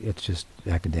it's just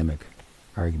academic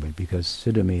argument, because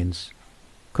Siddha means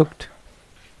cooked,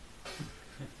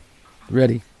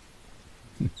 ready,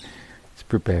 it's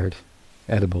prepared,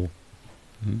 edible.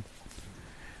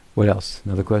 What else?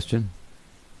 Another question?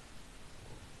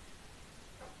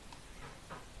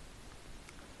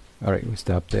 All right, we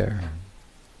stop there.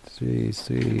 Sri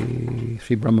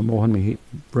Brahma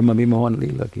Vimohan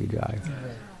Lila ki jai.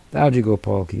 Daji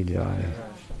Gopal ki jai.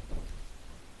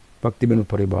 Bhakti Vinod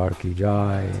Paribar ki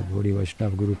jai. Gaudiya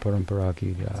Vaishnava Guru Parampara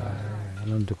ki jai.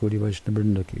 Ananta Koti Vaishnava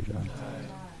Vrinda ki jai.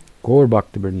 Gaur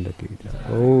Bhakti Vrinda ki jai.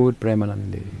 Gaur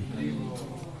Premanande.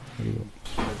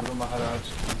 Guru Maharaj.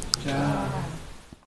 Jai.